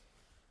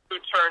who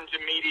turn to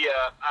media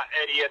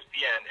at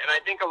ESPN, and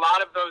I think a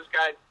lot of those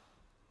guys,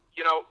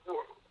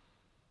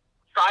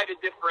 try to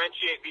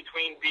differentiate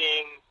between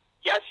being,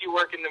 yes, you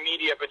work in the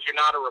media, but you're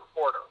not a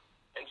reporter.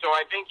 And so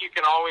I think you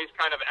can always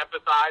kind of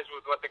empathize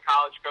with what the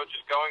college coach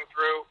is going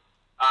through,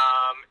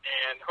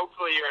 and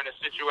hopefully you're in a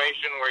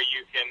situation where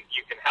you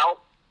can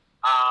help.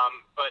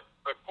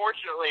 But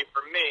fortunately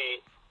for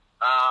me,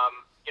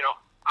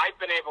 I've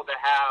been able to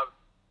have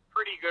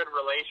pretty good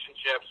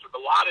relationships with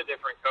a lot of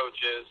different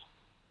coaches,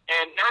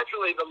 and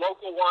naturally the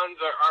local ones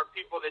are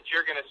people that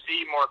you're going to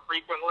see more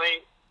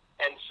frequently.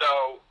 And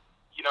so,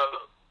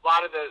 a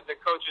lot of the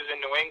coaches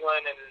in New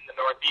England and in the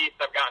Northeast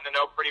I've gotten to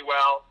know pretty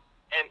well.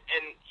 And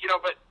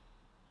but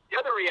the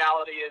other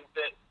reality is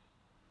that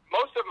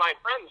most of my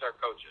friends are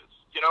coaches,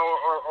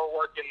 or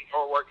work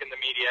in the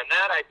media, and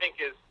that I think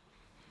is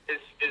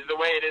the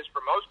way it is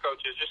for most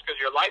coaches, just because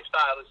your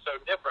lifestyle is so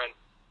different.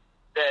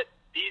 That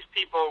these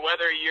people,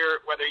 whether you're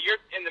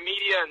in the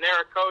media and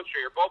they're a coach, or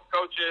you're both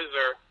coaches,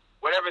 or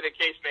whatever the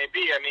case may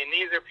be, I mean,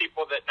 these are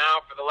people that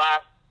now for the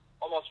last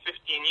almost 15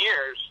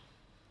 years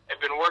have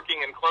been working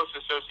in close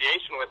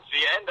association with, so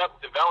you end up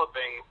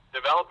developing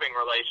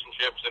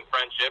relationships and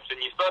friendships,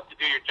 and you still have to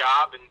do your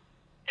job, and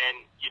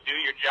you do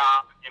your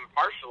job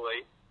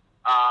impartially,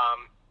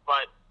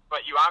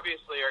 but you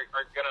obviously are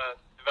going to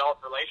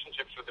develop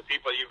relationships with the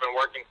people you've been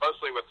working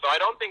closely with. So I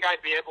don't think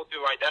I'd be able to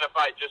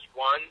identify just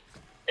one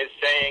as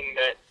saying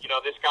that,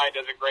 this guy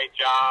does a great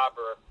job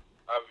or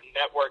of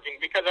networking,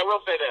 because I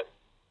will say this,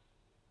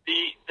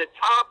 the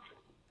top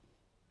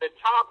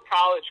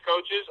college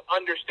coaches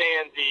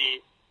understand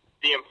the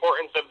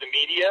importance of the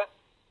media,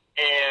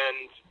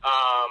 and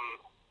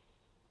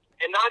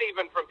not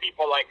even from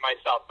people like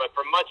myself, but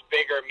from much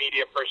bigger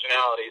media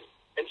personalities.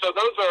 And so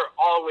those are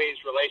always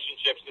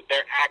relationships that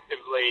they're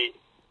actively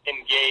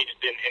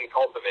engaged in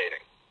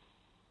cultivating.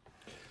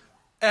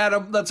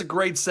 Adam, that's a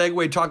great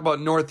segue. Talk about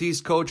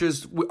Northeast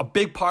coaches. A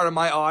big part of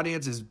my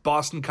audience is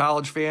Boston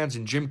College fans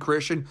and Jim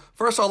Christian.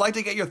 First, I'd like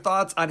to get your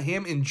thoughts on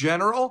him in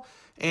general,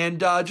 and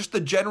just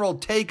the general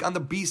take on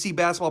the BC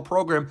basketball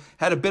program.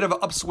 Had a bit of an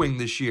upswing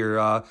this year.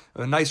 A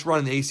nice run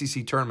in the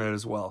ACC tournament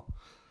as well.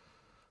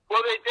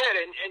 Well, they did,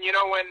 and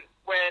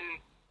when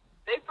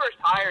they first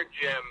hired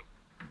Jim,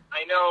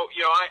 I know,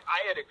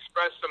 I had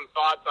expressed some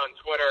thoughts on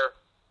Twitter,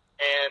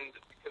 and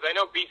because I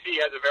know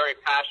BC has a very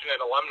passionate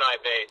alumni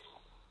base,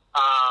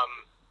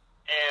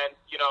 and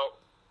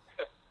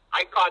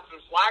I caught some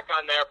slack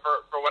on there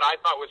for what I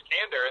thought was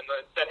candor, and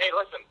said, hey,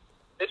 listen,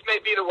 this may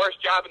be the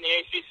worst job in the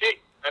ACC.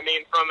 I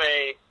mean, from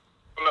a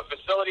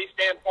facility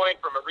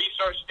standpoint, from a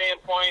resource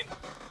standpoint,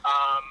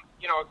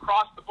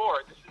 across the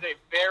board, this is a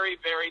very,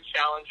 very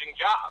challenging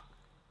job.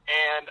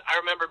 And I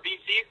remember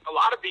a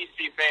lot of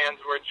BC fans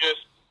were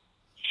just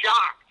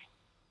shocked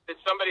that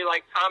somebody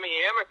like Tommy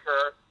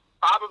Amaker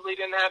probably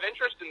didn't have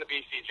interest in the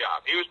BC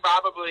job. He was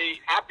probably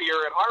happier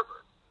at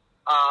Harvard.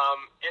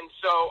 And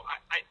so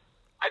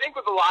I think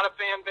with a lot of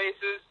fan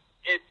bases,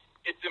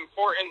 it's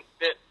important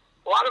that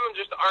a lot of them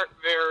just aren't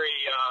very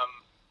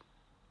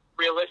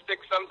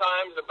realistic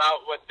sometimes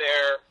about what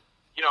their,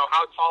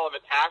 how tall of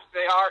a task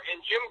they are.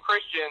 And Jim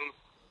Christian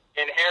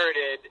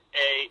inherited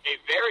a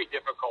very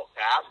difficult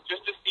task,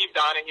 just as Steve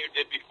Donahue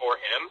did before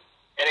him.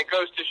 And it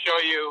goes to show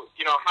you,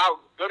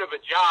 how good of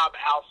a job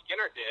Al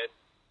Skinner did,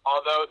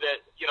 although that,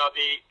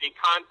 the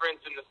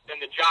conference and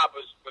the job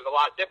was a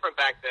lot different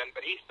back then,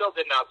 but he still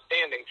did an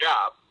outstanding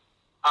job.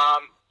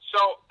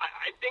 So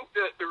I think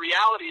the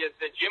reality is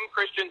that Jim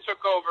Christian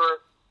took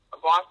over a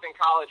Boston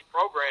College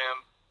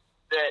program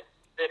that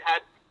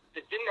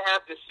didn't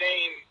have the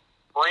same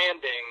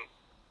branding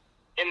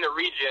in the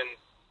region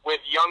with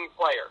young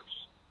players.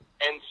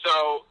 And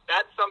so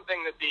that's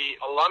something that the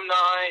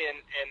alumni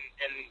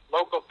and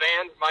local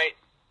fans might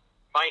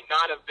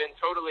not have been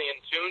totally in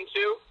tune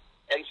to.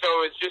 And so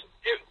it's just,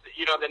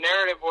 the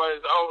narrative was,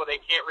 they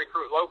can't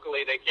recruit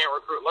locally.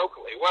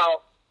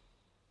 Well,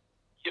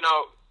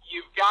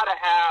 you've got to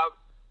have,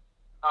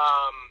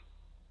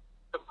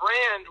 the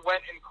brand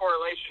went in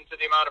correlation to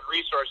the amount of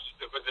resources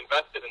that was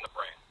invested in the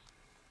brand.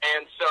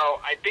 And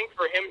so I think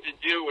for him to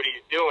do what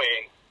he's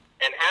doing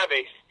and have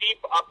a steep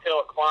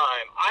uphill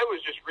climb, I was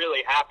just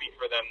really happy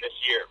for them this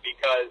year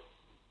because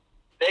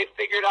they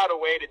figured out a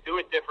way to do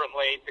it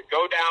differently, to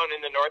go down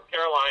into North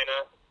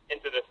Carolina,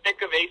 into the thick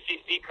of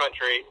ACC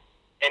country,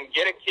 and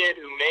get a kid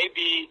who may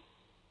be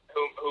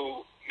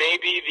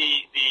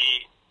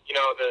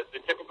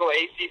the typical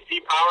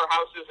ACC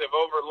powerhouses have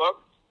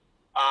overlooked,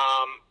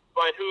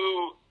 but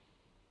who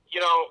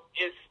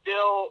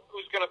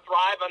who's going to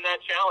thrive on that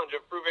challenge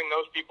of proving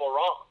those people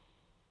wrong.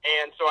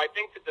 And so I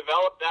think to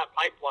develop that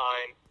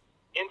pipeline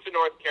into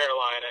North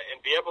Carolina and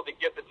be able to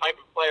get the type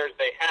of players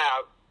they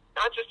have,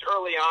 not just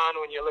early on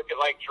when you look at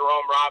like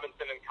Jerome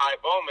Robinson and Kai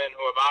Bowman,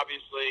 who have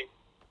obviously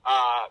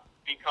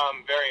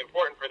become very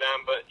important for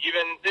them, but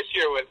even this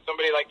year with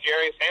somebody like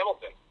Jarius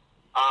Hamilton.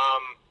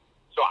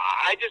 So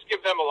I just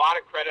give them a lot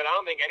of credit. I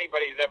don't think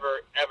anybody's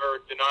ever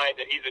denied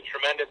that he's a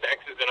tremendous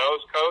X's and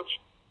O's coach.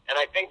 And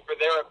I think for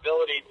their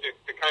ability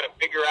to kind of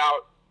figure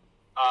out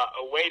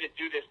a way to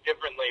do this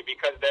differently,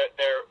 because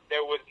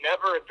there was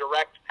never a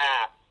direct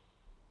path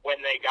when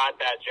they got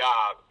that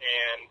job,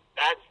 and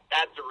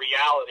that's a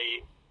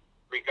reality,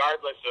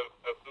 regardless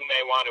of who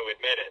may want to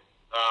admit it.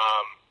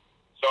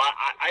 So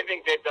I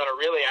think they've done a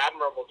really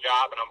admirable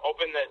job, and I'm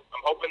hoping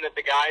that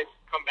the guys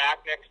come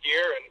back next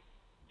year and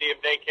see if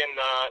they can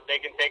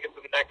take it to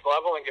the next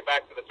level and get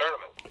back to the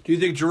tournament. Do you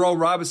think Jerome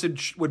Robinson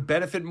would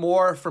benefit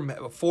more from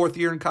a fourth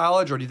year in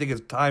college, or do you think it's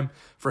time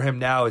for him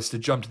now is to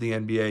jump to the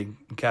NBA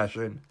and cash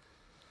in?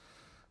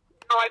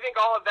 No, I think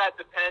all of that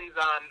depends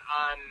on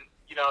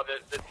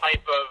the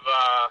type of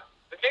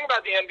the thing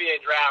about the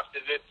NBA draft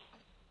is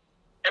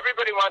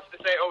everybody wants to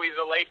say, he's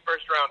a late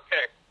first round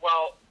pick.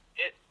 Well,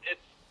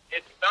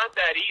 it's not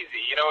that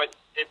easy.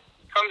 It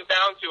comes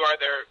down to are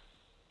there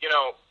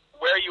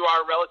where you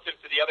are relative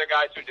to the other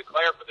guys who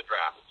declare for the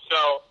draft.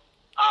 So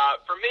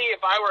for me,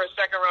 if I were a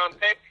second round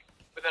pick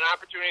with an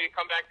opportunity to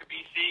come back to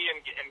BC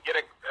and get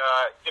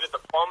a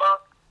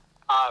diploma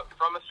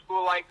from a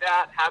school like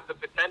that, have the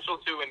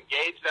potential to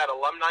engage that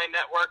alumni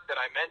network that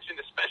I mentioned,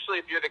 especially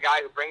if you're the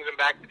guy who brings them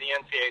back to the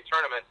NCAA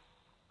tournament.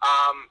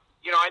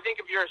 I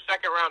think if you're a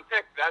second round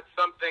pick, that's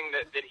something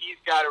that he's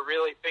got to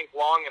really think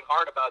long and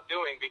hard about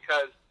doing,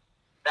 because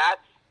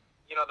that's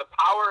the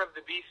power of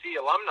the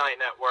BC alumni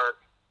network.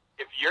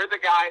 If you're the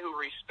guy who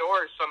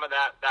restores some of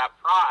that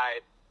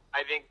pride,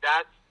 I think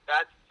that's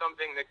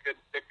something that could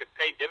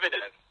pay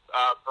dividends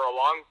for a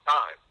long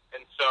time.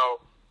 And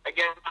so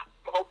again, I'm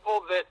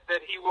hopeful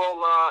that he will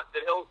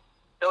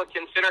he'll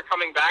consider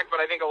coming back, but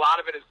I think a lot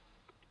of it is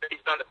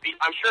based on the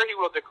feedback. I'm sure he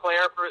will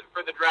declare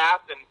for the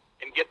draft and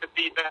get the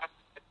feedback.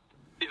 If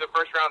he's a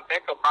first round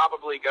pick, he'll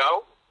probably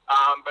go.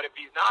 But if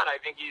he's not, I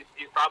think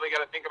he's probably got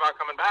to think about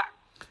coming back.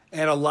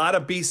 And a lot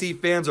of BC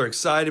fans are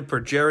excited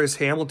for Jarius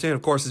Hamilton.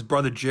 Of course, his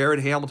brother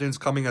Jared Hamilton's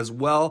coming as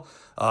well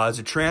as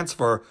a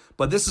transfer.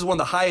 But this is one of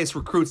the highest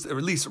recruits, or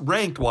at least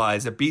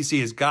ranked-wise, that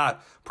BC has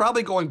got,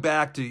 probably going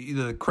back to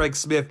either the Craig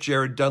Smith,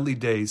 Jared Dudley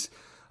days,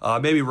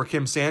 maybe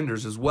Rakim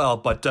Sanders as well.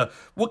 But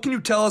what can you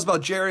tell us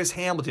about Jarius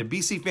Hamilton?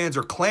 BC fans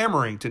are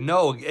clamoring to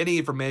know any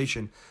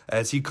information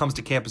as he comes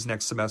to campus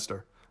next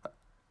semester.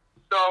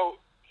 So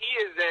he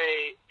is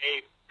a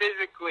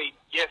physically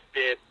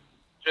gifted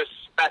just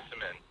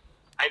specimen.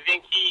 I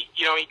think he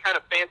kind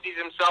of fancies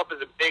himself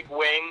as a big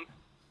wing,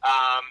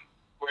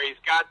 where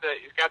he's got the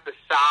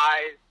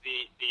size,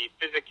 the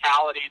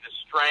physicality, the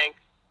strength,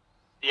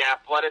 the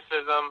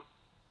athleticism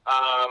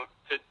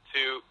to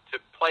to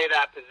play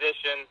that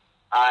position.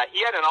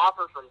 He had an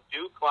offer from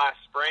Duke last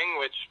spring,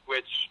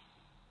 which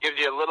gives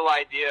you a little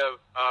idea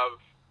of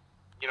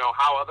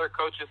how other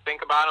coaches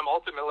think about him.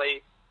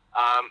 Ultimately,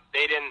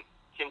 they didn't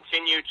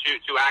continue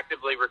to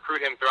actively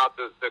recruit him throughout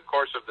the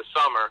course of the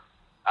summer.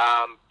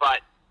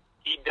 But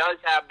he does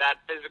have that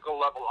physical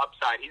level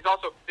upside. He's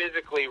also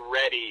physically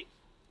ready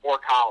for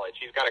college.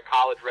 He's got a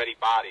college-ready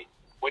body.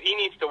 What he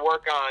needs to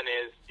work on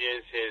is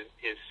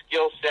his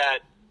skill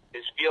set,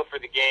 his feel for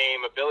the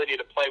game, ability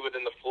to play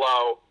within the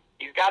flow.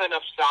 He's got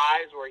enough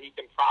size where he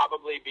can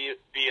probably be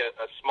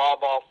a small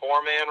ball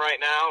four-man right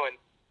now, and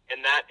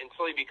that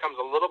until he becomes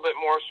a little bit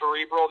more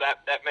cerebral,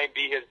 that may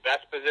be his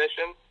best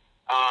position.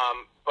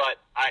 But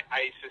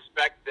I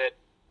suspect that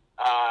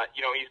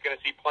he's going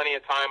to see plenty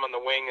of time on the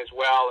wing as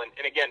well. And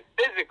again,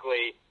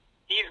 physically,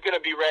 he's going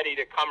to be ready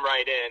to come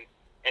right in,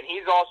 and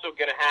he's also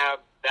going to have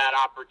that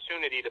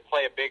opportunity to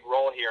play a big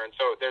role here. And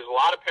so there's a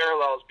lot of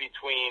parallels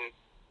between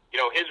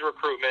his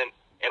recruitment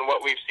and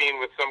what we've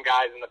seen with some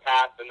guys in the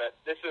past, and that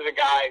this is a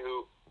guy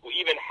who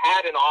even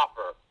had an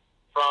offer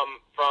from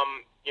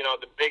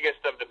the biggest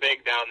of the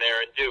big down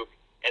there at Duke,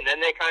 and then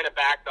they kind of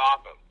backed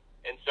off him.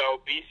 And so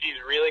BC's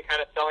really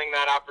kind of selling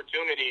that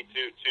opportunity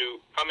to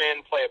come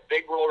in, play a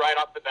big role right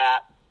off the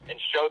bat, and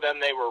show them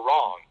they were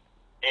wrong.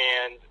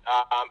 And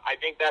I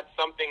think that's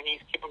something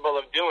he's capable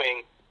of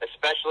doing,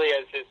 especially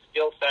as his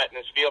skill set and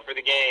his feel for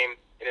the game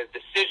and his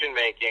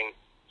decision-making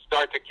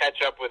start to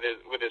catch up with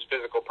his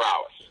physical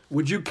prowess.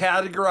 Would you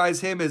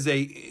categorize him as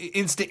a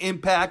instant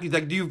impact?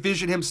 Do you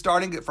vision him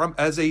starting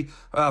as a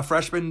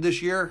freshman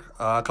this year,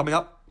 coming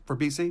up for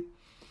BC?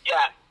 Yeah,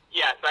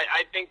 yes.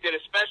 I think that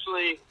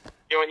especially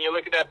when you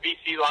look at that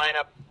BC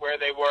lineup where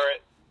they were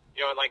at,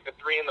 in like the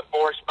 3 and the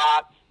 4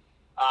 spots,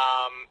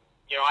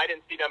 I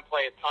didn't see them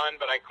play a ton,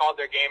 but I called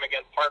their game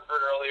against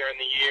Hartford earlier in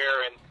the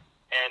year and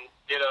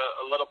did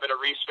a little bit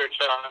of research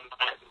on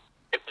that.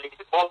 If they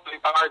get both of the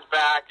guards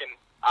back, and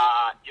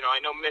I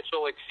know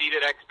Mitchell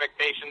exceeded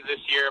expectations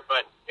this year,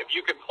 but if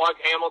you could plug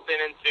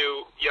Hamilton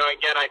into,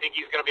 again, I think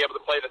he's going to be able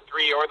to play the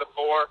 3 or the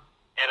 4,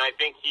 and I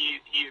think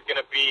he's going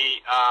to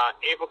be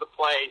able to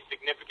play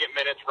significant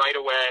minutes right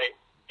away,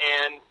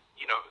 and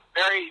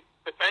very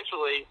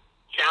potentially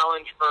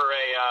challenge for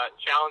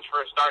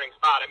a starting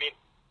spot. I mean,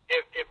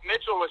 if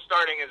Mitchell was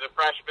starting as a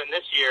freshman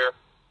this year,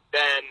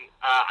 then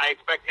I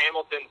expect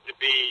Hamilton to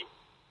be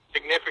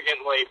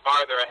significantly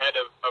farther ahead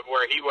of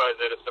where he was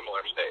at a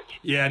similar stage.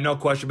 Yeah, no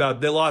question about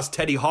it. They lost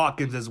Teddy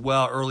Hawkins as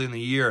well early in the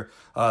year,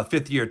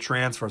 fifth-year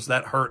transfer, so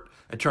that hurt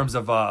in terms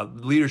of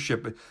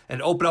leadership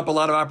and opened up a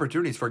lot of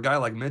opportunities for a guy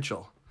like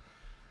Mitchell.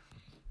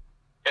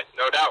 Yeah,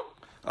 no doubt.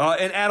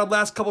 And Adam,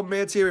 last couple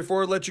minutes here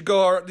before we let you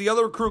go. The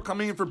other recruit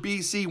coming in for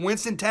BC,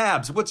 Winston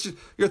Tabbs. What's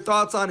your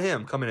thoughts on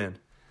him coming in?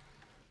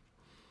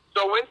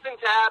 So Winston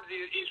Tabbs,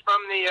 he's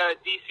from the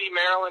D.C.,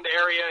 Maryland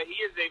area. He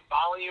is a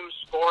volume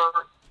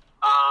scorer,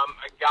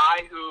 a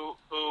guy who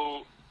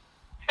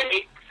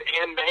takes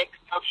and makes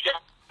tough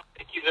shots. I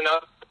think he's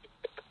enough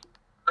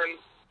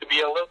to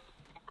be a little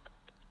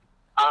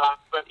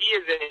but he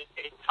is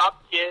a tough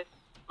kid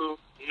who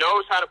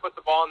knows how to put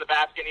the ball in the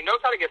basket, and he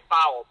knows how to get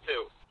fouled,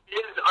 too.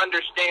 His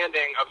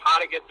understanding of how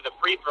to get to the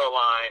free throw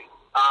line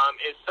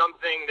is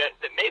something that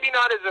maybe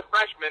not as a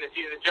freshman as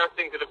he's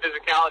adjusting to the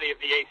physicality of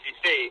the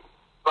ACC,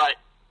 but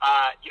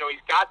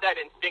he's got that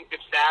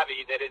instinctive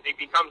savvy that as he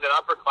becomes an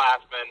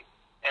upperclassman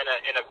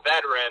and a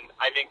veteran,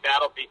 I think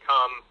that'll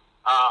become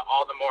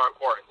all the more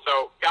important.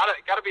 So got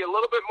to be a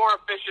little bit more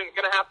efficient.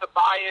 Going to have to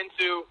buy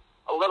into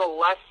a little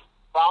less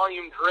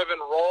volume-driven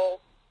role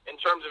in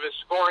terms of his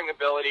scoring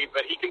ability,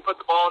 but he can put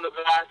the ball in the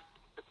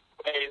basket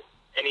ways,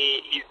 and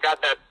he's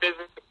got that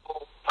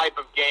physical type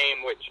of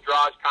game which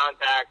draws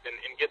contact and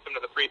gets him to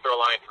the free throw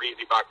line for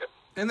easy buckets.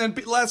 And then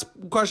last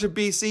question,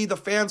 BC. The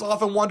fans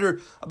often wonder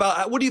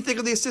about what do you think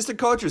of the assistant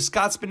coaches,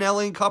 Scott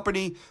Spinelli and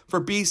company for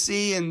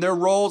BC and their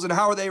roles, and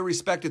how are they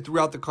respected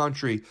throughout the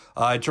country,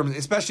 in terms,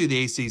 especially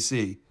the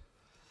ACC?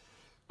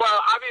 Well,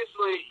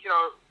 obviously,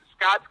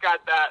 Scott's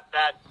got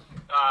that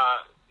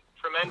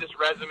tremendous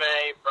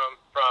resume from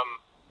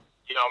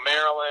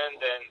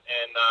Maryland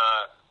and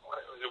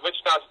was it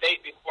Wichita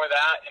State before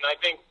that, and I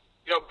think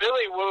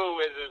Billy Wu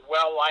is as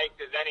well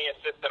liked as any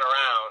assistant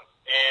around.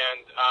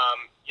 And,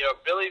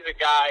 Billy's a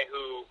guy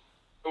who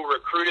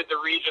recruited the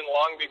region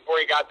long before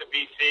he got to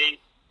BC,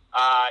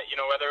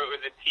 whether it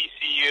was at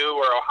TCU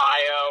or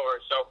Ohio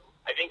or so.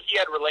 I think he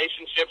had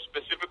relationships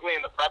specifically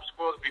in the prep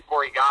schools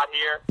before he got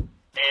here,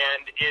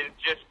 and is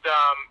just,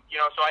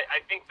 so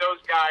I think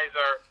those guys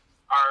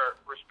are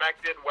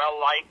respected,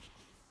 well-liked,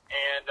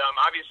 and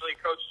obviously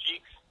Coach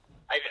Cheeks,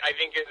 I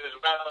think, is as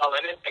well.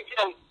 And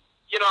again,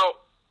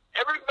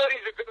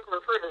 everybody's a good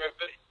recruiter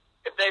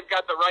if they've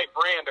got the right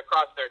brand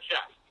across their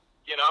chest.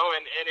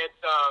 And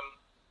it's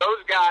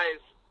those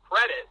guys'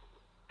 credit.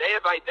 They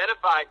have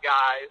identified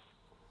guys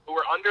who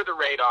are under the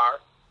radar,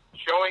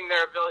 showing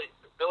their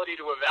ability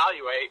to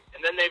evaluate,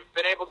 and then they've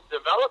been able to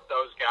develop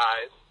those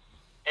guys.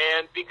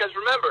 And because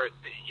remember,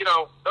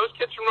 those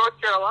kids from North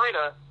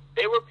Carolina,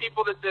 they were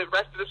people that the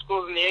rest of the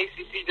schools in the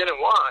ACC didn't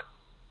want.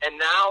 and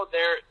now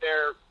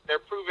they're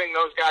proving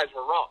those guys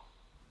were wrong.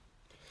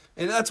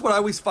 And that's what I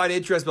always find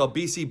interesting about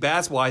BC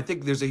basketball. I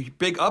think there's a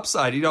big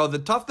upside. You know, the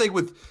tough thing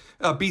with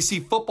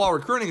BC football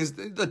recruiting is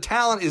the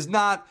talent is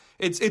not.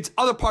 It's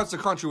other parts of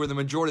the country where the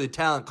majority of the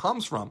talent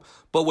comes from.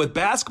 But with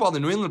basketball, the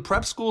New England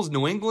prep schools,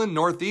 New England,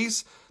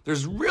 Northeast,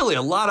 there's really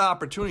a lot of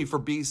opportunity for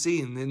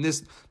BC in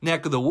this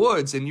neck of the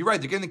woods. And you're right,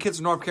 they're getting the kids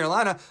from North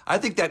Carolina. I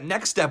think that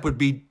next step would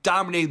be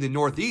dominating the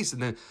Northeast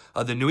and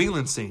the New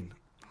England scene.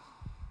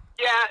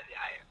 Yeah,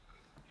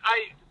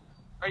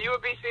 are you a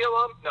BC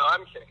alum? No,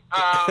 I'm kidding.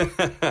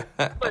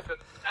 Listen,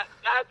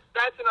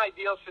 that's an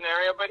ideal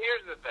scenario, but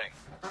here's the thing.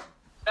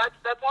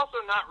 That's also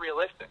not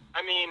realistic.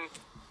 I mean,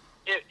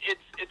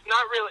 it's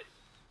not really.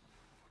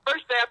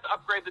 First, they have to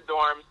upgrade the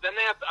dorms, then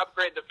they have to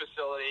upgrade the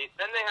facility,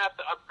 then they have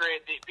to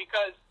upgrade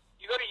because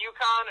you go to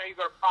UConn or you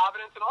go to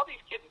Providence, and all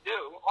these kids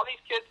do. All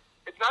these kids.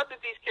 It's not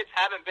that these kids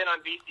haven't been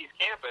on BC's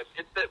campus.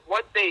 It's that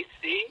what they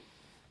see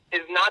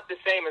is not the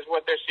same as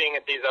what they're seeing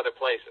at these other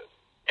places.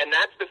 And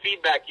that's the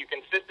feedback you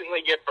consistently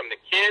get from the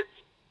kids,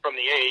 from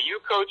the AAU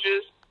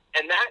coaches,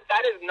 and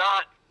that is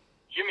not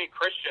Jimmy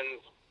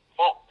Christian's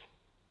fault.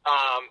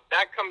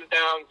 That comes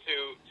down to,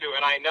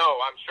 and I know,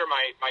 I'm sure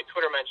my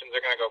Twitter mentions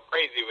are going to go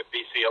crazy with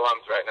BC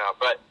alums right now,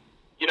 but,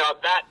 you know,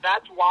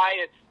 that's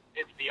why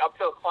it's the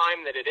uphill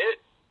climb that it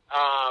is.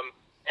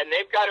 And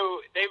they've got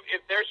to,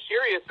 if they're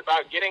serious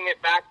about getting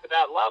it back to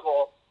that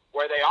level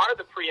where they are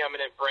the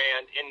preeminent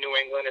brand in New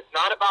England, it's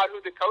not about who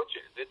the coach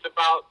is. It's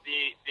about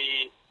the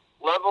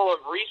level of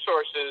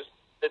resources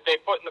that they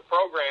put in the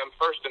program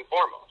first and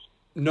foremost.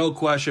 No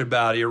question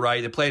about it. You're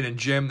right. They play in a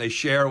gym. They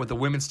share with the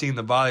women's team,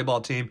 the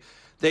volleyball team.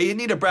 They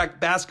need a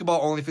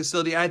basketball-only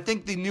facility. I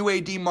think the new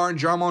AD, Martin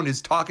Jarmon,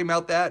 is talking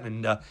about that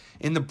and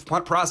in the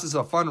process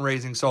of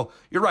fundraising. So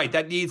you're right.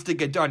 That needs to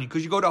get done.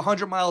 Because you go to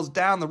 100 miles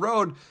down the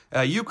road,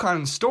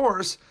 UConn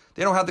stores,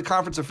 they don't have the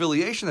conference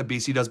affiliation that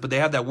BC does, but they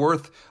have that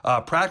Worth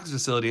practice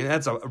facility, and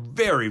that's a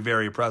very,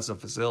 very impressive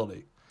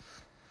facility.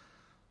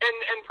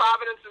 And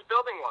Providence is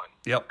building one.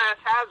 Yep. UMass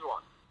has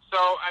one. So,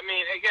 I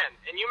mean, again,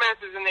 and UMass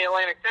is in the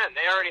Atlantic 10.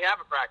 They already have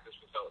a practice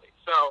facility.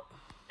 So,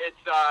 it's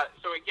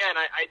so again,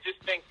 I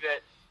just think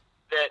that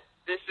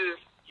this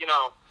is, you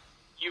know,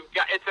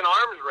 it's an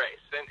arms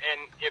race.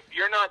 And if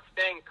you're not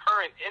staying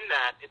current in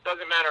that, it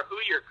doesn't matter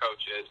who your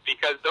coach is,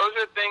 because those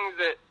are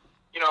things that,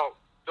 you know,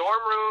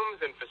 dorm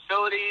rooms and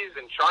facilities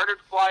and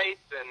chartered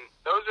flights, and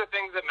those are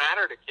things that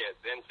matter to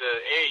kids and to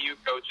AAU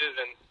coaches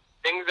and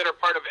things that are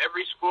part of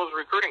every school's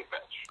recruiting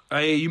pitch.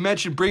 You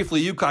mentioned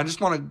briefly UConn. I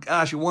just want to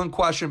ask you one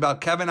question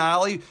about Kevin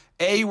Ollie.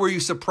 A, were you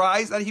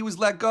surprised that he was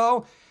let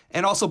go?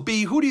 And also,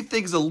 B, who do you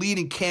think is a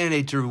leading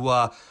candidate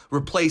to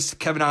replace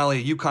Kevin Ollie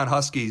at UConn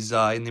Huskies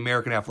in the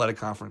American Athletic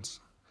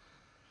Conference?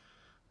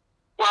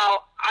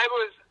 Well, I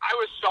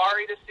was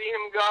sorry to see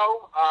him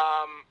go.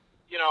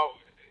 You know,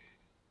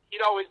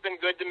 he'd always been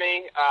good to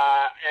me,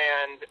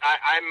 and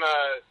I'm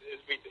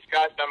as we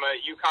discussed, I'm a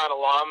UConn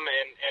alum,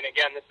 and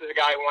again, this is a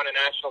guy who won a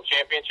national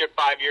championship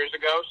 5 years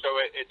ago, so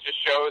it just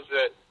shows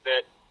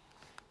that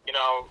you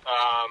know,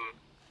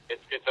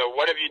 it's a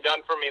what have you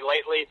done for me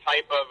lately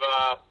type of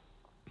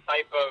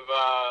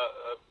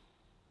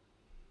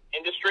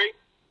industry,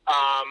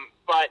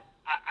 but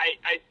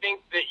I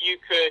think that you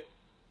could.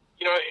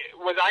 You know,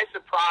 was I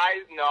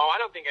surprised? No,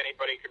 I don't think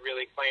anybody could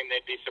really claim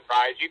they'd be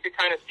surprised. You could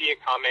kind of see it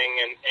coming,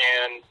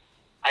 and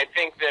I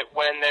think that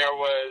when there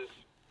was,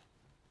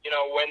 you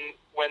know, when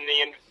the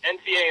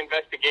NCAA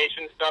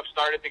investigation stuff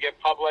started to get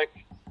public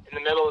in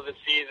the middle of the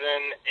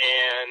season,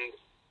 and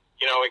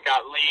you know, it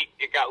got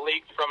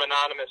leaked from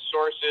anonymous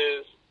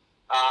sources.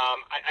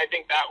 I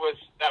think that was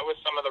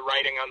some of the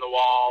writing on the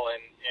wall,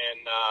 and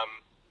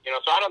you know,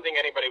 so I don't think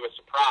anybody was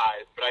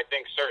surprised, but I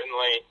think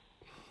certainly,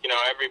 you know,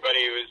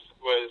 everybody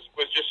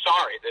was just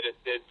sorry that it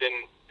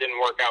didn't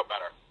work out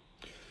better.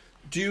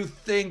 Do you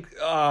think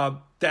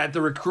that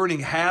the recruiting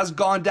has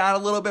gone down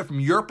a little bit from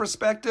your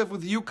perspective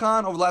with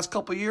UConn over the last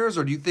couple of years,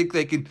 or do you think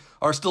they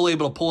are still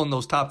able to pull in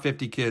those top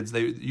 50 kids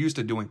they used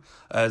to doing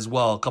as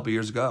well a couple of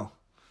years ago?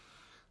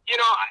 You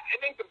know, I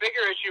think the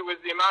bigger issue was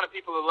the amount of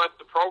people who left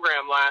the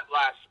program last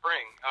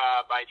spring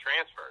by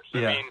transfers.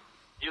 Yeah. I mean,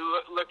 you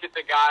look at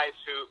the guys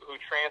who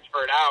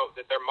transferred out,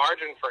 that their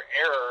margin for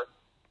error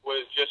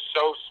was just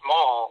so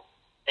small.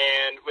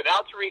 And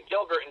without Tariq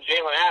Gilbert and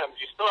Jalen Adams,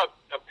 you still have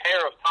a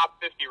pair of top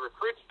 50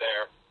 recruits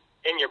there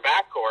in your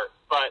backcourt.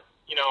 But,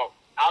 you know,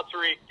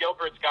 Tariq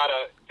Gilbert's got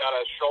a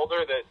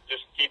shoulder that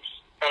just keeps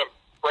kind of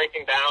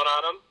breaking down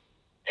on him.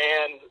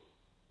 And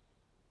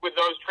with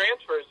those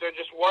transfers, there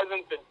just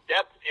wasn't the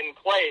depth in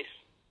place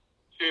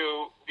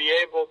to be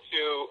able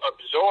to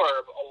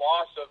absorb a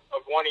loss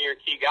of one of your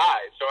key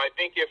guys. So I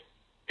think if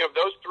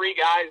those three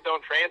guys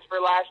don't transfer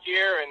last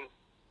year and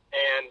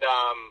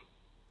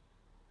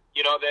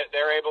you know, that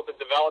they're able to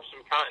develop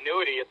some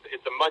continuity,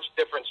 it's a much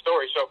different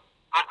story. So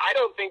I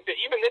don't think that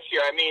even this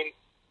year, I mean,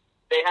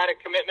 they had a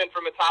commitment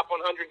from a top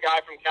 100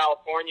 guy from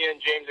California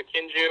and James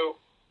Akinju.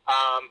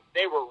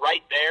 They were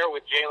right there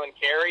with Jalen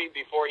Carey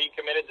before he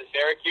committed to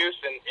Syracuse.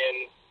 And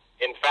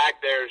in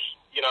fact, there's,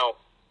 you know,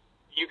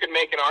 you could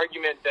make an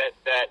argument that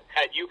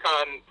had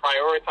UConn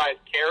prioritized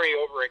Carey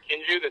over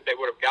Akinju, that they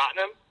would have gotten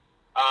him.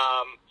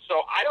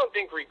 So I don't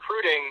think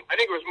recruiting. I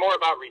think it was more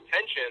about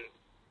retention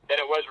than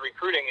it was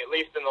recruiting, at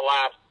least in the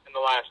last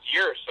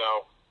year or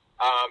so,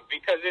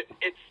 because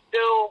it's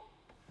still.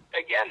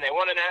 Again, they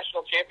won a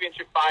national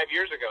championship 5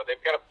 years ago. They've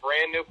got a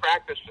brand new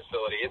practice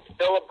facility. It's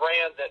still a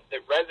brand that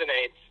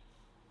resonates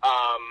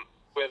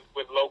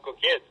with local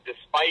kids,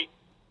 despite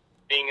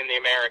being in the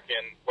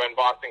American when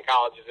Boston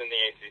College is in the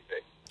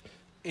ACC.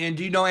 And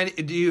do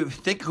you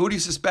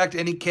suspect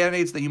any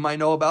candidates that you might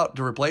know about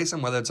to replace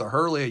him, whether it's a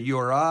Hurley, a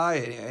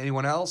URI,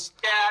 anyone else?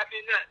 Yeah, I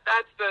mean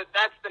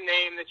that's the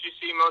name that you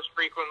see most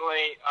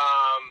frequently.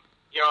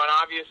 And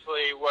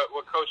obviously what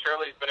Coach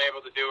Hurley's been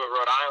able to do at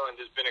Rhode Island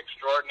has been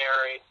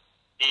extraordinary.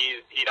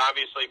 He'd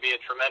obviously be a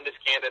tremendous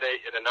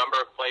candidate in a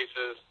number of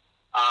places.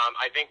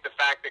 I think the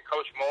fact that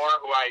Coach Moore,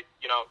 who I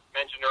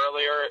mentioned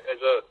earlier as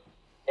a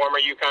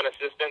former UConn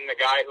assistant and the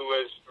guy who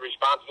was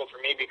responsible for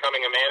me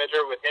becoming a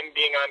manager, with him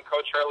being on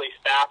Coach Hurley's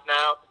staff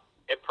now,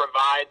 it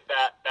provides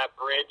that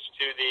bridge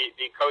to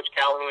the Coach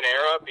Calhoun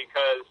era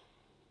because,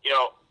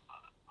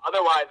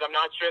 otherwise I'm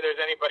not sure there's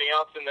anybody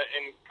else in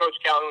Coach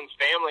Calhoun's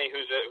family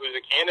who's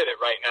a candidate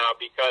right now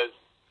because,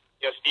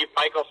 Steve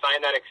Pikiell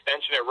signed that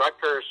extension at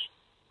Rutgers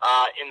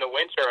in the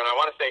winter, and I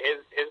want to say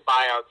his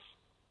buyout's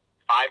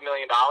 $5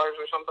 million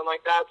or something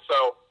like that.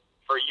 So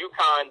for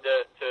UConn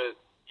to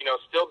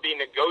still be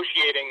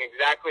negotiating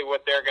exactly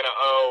what they're going to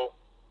owe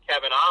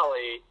Kevin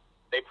Ollie,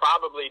 they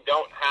probably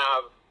don't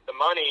have the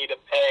money to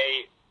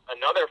pay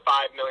another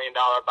 $5 million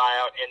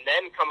buyout and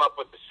then come up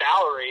with the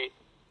salary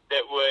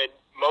that would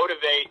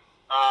motivate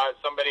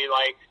somebody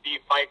like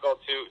Steve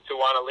Pikiell to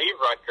want to leave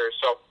Rutgers.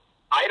 So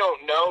I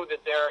don't know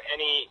that there are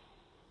any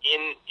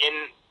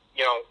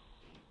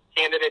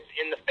candidates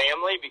in the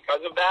family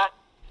because of that.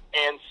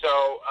 And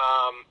so,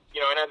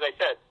 and as I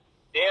said,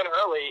 Dan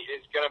Hurley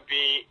is going to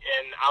be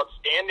an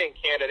outstanding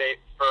candidate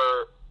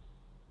for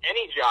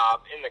any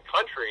job in the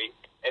country,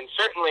 and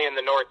certainly in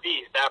the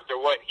Northeast after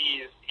what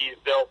he's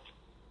built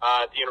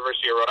at the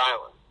University of Rhode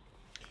Island.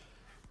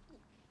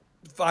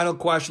 Final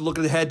question,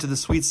 looking ahead to the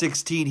Sweet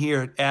 16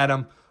 here,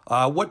 Adam.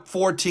 What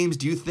 4 teams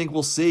do you think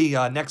we'll see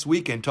next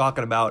weekend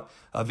talking about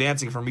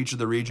advancing from each of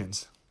the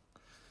regions?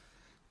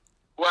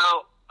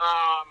 Well,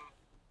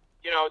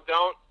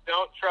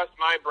 don't trust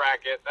my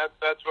bracket.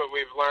 That's what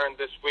we've learned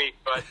this week.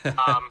 But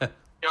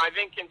I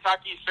think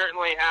Kentucky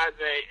certainly has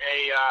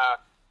a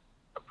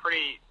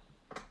pretty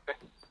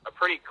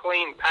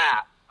clean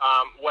path.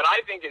 What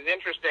I think is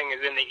interesting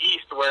is in the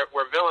East, where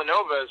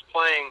Villanova is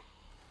playing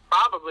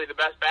probably the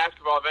best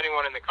basketball of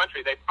anyone in the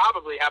country. They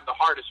probably have the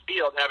hardest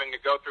field, having to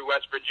go through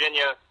West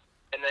Virginia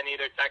and then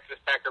either Texas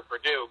Tech or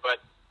Purdue.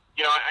 But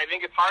I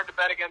think it's hard to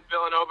bet against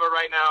Villanova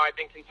right now. I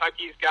think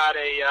Kentucky's got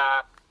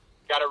a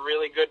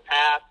really good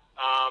path.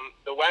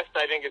 The West,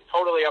 I think, is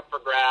totally up for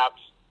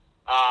grabs.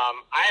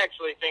 I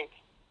actually think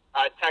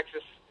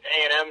Texas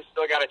A&M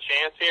still got a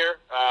chance here.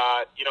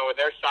 With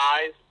their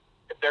size,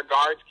 if their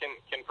guards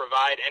can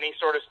provide any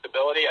sort of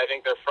stability, I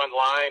think their front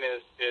line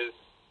is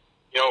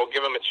will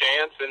give them a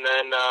chance. And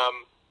then,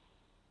 I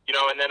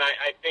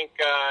think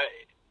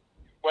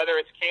whether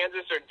it's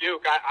Kansas or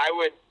Duke, I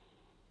would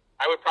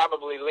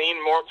probably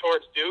lean more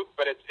towards Duke,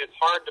 but it's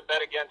hard to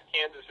bet against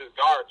Kansas's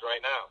guards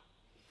right now.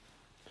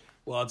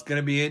 Well, it's going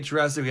to be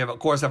interesting. We have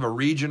a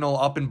regional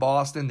up in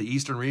Boston, the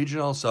Eastern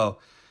Regional, so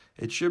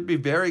it should be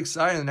very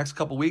exciting the next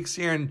couple weeks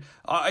here. And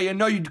I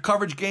know you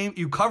cover games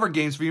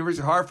for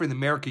University of Hartford in the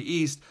America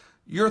East.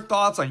 Your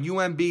thoughts on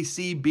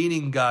UMBC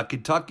beating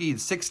Kentucky, the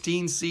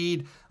 16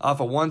 seed off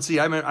a 1 seed?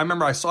 I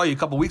remember I saw you a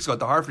couple weeks ago at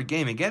the Hartford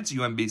game against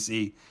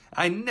UMBC.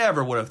 I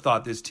never would have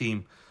thought this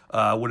team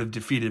would have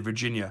defeated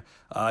Virginia.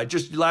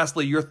 Just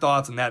lastly, your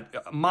thoughts on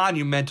that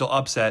monumental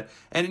upset.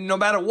 And no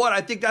matter what,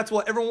 I think that's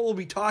what everyone will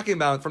be talking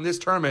about from this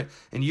tournament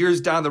and years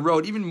down the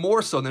road, even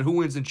more so than who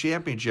wins the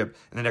championship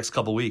in the next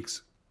couple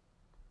weeks.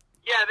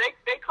 Yeah, they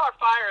caught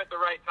fire at the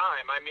right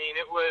time. I mean,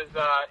 it was,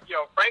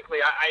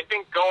 frankly, I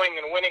think going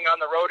and winning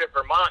on the road at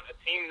Vermont, a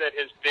team that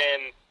has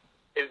been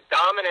as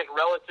dominant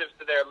relative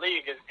to their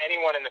league as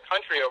anyone in the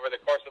country over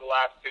the course of the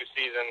last 2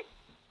 seasons,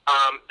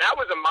 that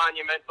was a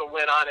monumental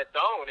win on its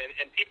own.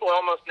 And people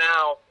almost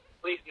now,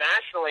 at least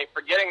nationally,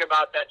 forgetting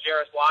about that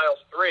Jarris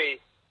Lyles 3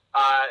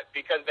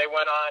 because they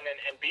went on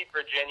and beat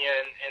Virginia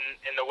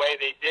in the way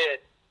they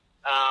did.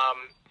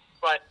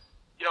 But,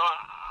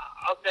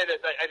 I'll say this.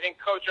 I think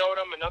Coach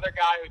Odom, another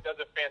guy who does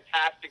a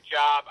fantastic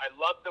job. I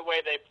love the way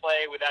they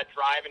play with that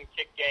drive and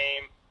kick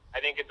game. I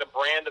think it's a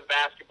brand of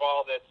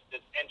basketball that's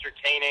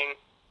entertaining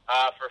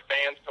for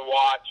fans to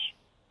watch.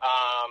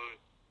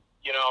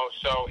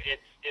 So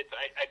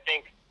I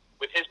think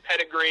with his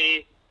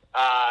pedigree,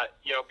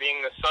 being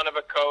the son of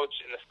a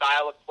coach and the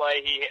style of play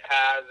he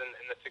has and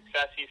the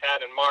success he's had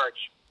in March,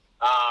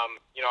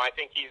 I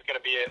think he's going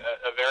to be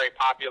a very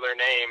popular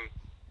name.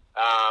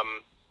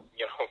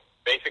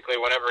 Basically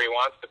whenever he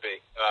wants to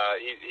be.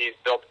 He's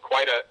built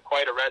quite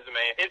a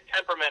resume. His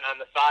temperament on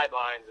the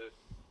sidelines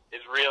is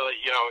really,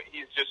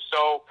 he's just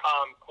so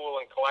calm, cool,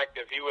 and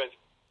collective. He was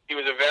he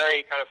was a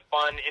very kind of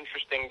fun,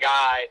 interesting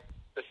guy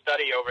to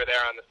study over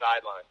there on the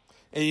sideline.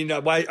 And, you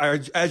know,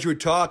 as you were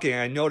talking,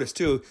 I noticed,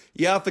 too,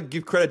 you have to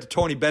give credit to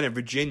Tony Bennett,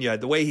 Virginia,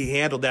 the way he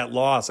handled that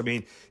loss. I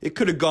mean, it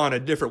could have gone a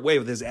different way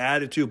with his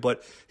attitude,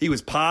 but he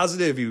was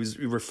positive, he was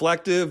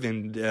reflective,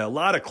 and a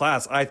lot of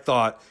class, I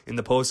thought, in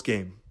the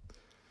postgame.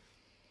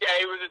 Yeah,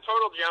 he was a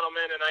total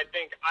gentleman, and I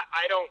think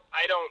I don't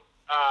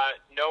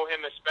know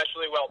him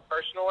especially well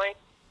personally.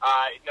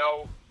 I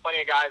know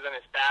plenty of guys on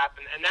his staff,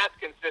 and that's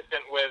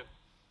consistent with.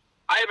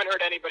 I haven't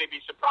heard anybody be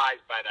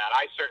surprised by that.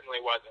 I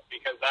certainly wasn't,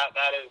 because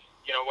that is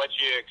what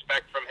you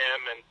expect from him,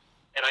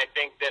 and I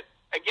think that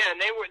again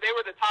they were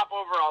the top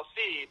overall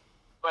seed,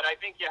 but I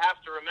think you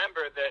have to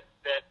remember that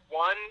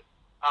one,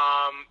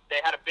 they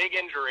had a big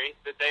injury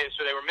so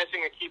they were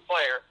missing a key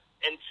player,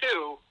 and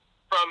two,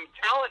 from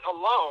talent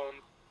alone,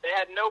 they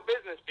had no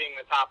business being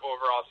the top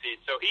overall seed.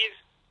 So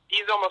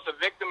he's almost a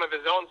victim of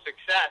his own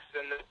success,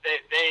 and that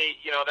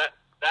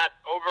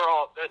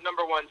overall, that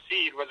number one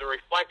seed was a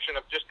reflection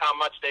of just how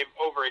much they've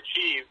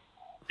overachieved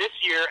this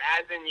year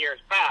as in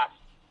years past.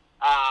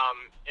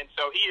 And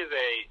so he is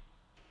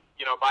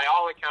by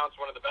all accounts,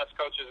 one of the best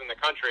coaches in the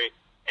country,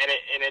 and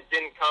it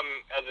didn't come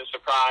as a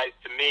surprise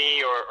to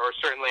me or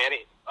certainly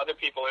any other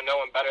people who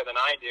know him better than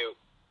I do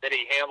that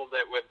he handled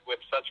it with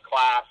such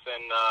class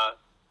and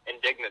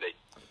dignity.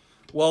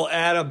 Well,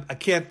 Adam, I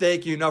can't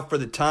thank you enough for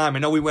the time. I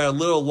know we went a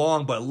little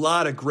long, but a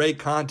lot of great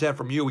content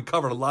from you. We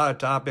covered a lot of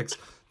topics.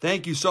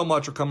 Thank you so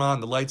much for coming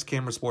on the Lights,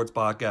 Camera, Sports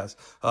podcast,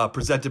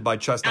 presented by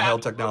Chestnut Hill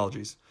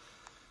Technologies.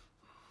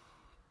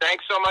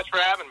 Thanks so much for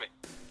having me.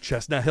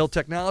 Chestnut Hill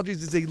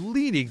Technologies is a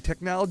leading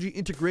technology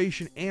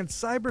integration and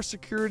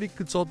cybersecurity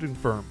consulting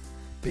firm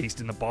based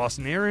in the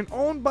Boston area and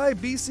owned by a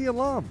BC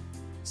alum.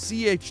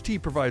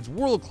 CHT provides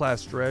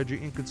world-class strategy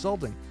and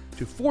consulting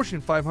to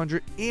Fortune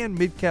 500 and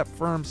mid-cap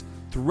firms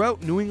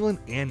throughout New England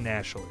and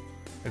nationally,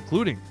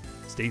 including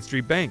State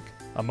Street Bank,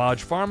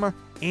 Amaj Pharma,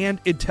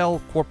 and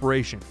Intel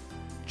Corporation.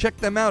 Check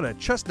them out at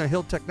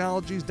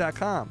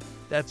chestnuthilltechnologies.com.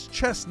 That's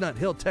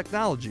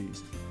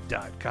chestnuthilltechnologies.com.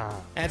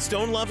 At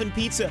Stone Lovin'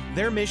 Pizza,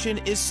 their mission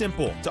is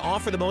simple: to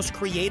offer the most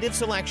creative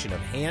selection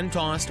of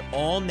hand-tossed,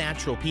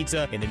 all-natural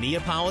pizza in the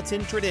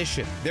Neapolitan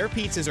tradition. Their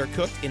pizzas are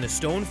cooked in a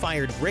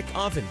stone-fired brick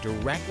oven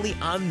directly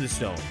on the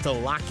stone to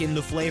lock in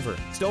the flavor.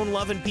 Stone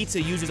Lovin'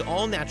 Pizza uses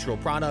all-natural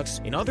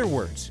products. In other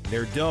words,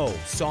 their dough,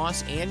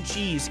 sauce, and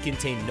cheese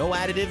contain no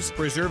additives,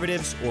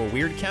 preservatives, or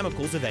weird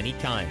chemicals of any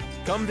kind.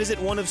 Come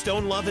visit one of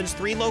Stone Lovin's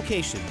 3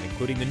 locations,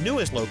 including the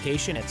newest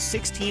location at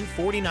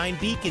 1649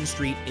 Beacon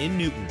Street in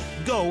Newton.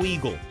 Go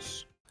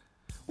Eagles.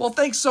 Well,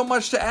 thanks so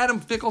much to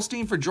Adam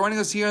Finkelstein for joining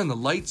us here on the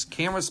Lights,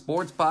 Camera,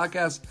 Sports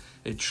podcast.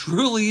 It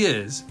truly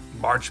is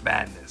March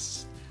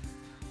Madness.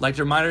 I'd like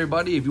to remind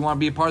everybody, if you want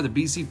to be a part of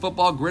the BC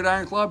Football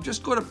Gridiron Club,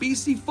 just go to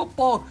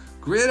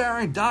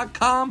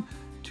bcfootballgridiron.com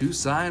to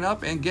sign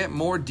up and get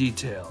more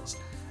details.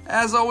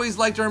 As always, I'd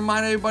like to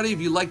remind everybody, if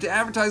you'd like to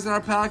advertise on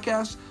our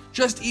podcast,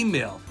 just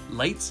email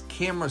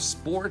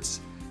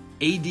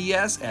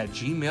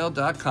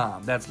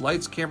lightscamerasportsads@gmail.com. That's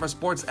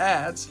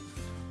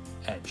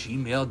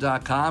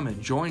lightscamerasportsads@gmail.com,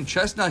 and join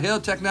Chestnut Hill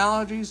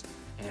Technologies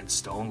and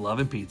Stone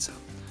Lovin' Pizza.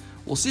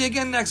 We'll see you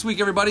again next week,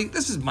 everybody.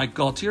 This is Mike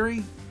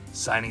Galtieri,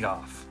 signing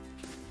off.